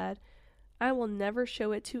 he said, "I will never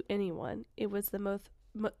show it to anyone. It was the most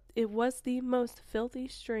filthy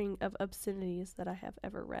string of obscenities that I have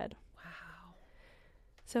ever read." Wow.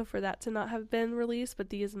 So for that to not have been released, but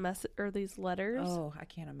these letters, oh, I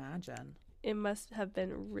can't imagine. It must have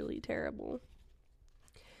been really terrible.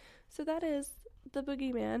 So that is the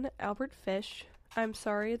boogeyman, Albert Fish. I'm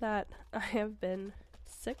sorry that I have been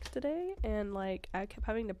sick today, and like I kept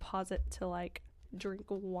having to pause it to like drink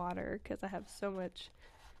water because I have so much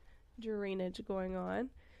drainage going on.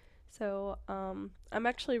 So I'm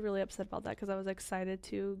actually really upset about that because I was excited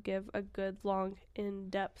to give a good long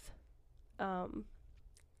in-depth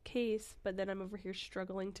case, but then I'm over here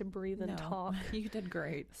struggling to breathe and talk. You did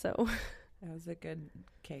great. So that was a good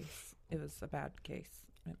case. It was a bad case.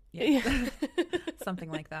 Yeah.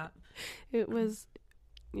 Something like that. It was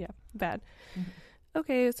bad.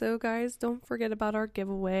 Okay, so guys, don't forget about our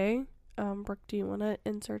giveaway. Brooke, do you want to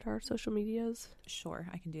insert our social medias? Sure,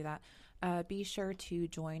 I can do that. Be sure to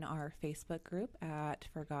join our Facebook group at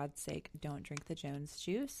For God's Sake, Don't Drink the Jones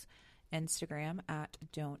Juice. Instagram at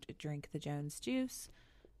Don't Drink the Jones Juice.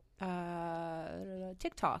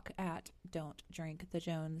 TikTok at Don't Drink the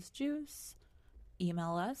Jones Juice.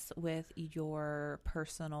 Email us with your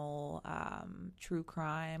personal true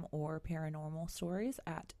crime or paranormal stories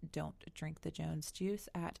at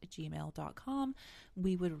don'tdrinkthejonesjuice@gmail.com.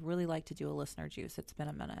 We would really like to do a listener juice. It's been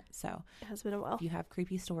a minute. So it has been a while. If you have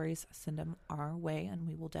creepy stories, send them our way and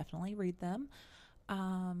we will definitely read them.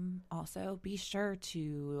 Also, be sure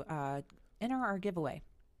to enter our giveaway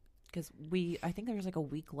because I think there's like a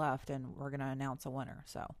week left, and we're gonna announce a winner.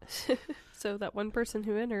 So that one person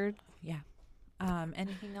who entered, yeah.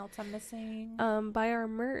 Anything else I'm missing? Buy our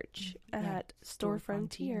merch at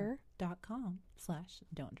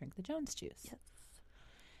storefrontier.com/don't drink the Jones juice. Yes.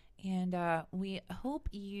 And we hope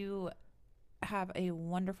you have a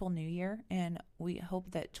wonderful new year, and we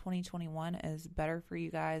hope that 2021 is better for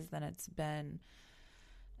you guys than it's been,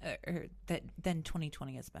 than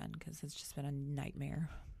 2020 has been, because it's just been a nightmare.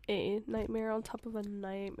 A nightmare on top of a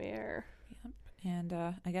nightmare. Yep. And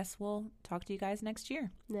I guess we'll talk to you guys next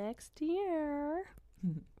year. Next year.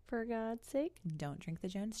 For God's sake. Don't drink the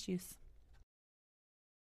Jones juice.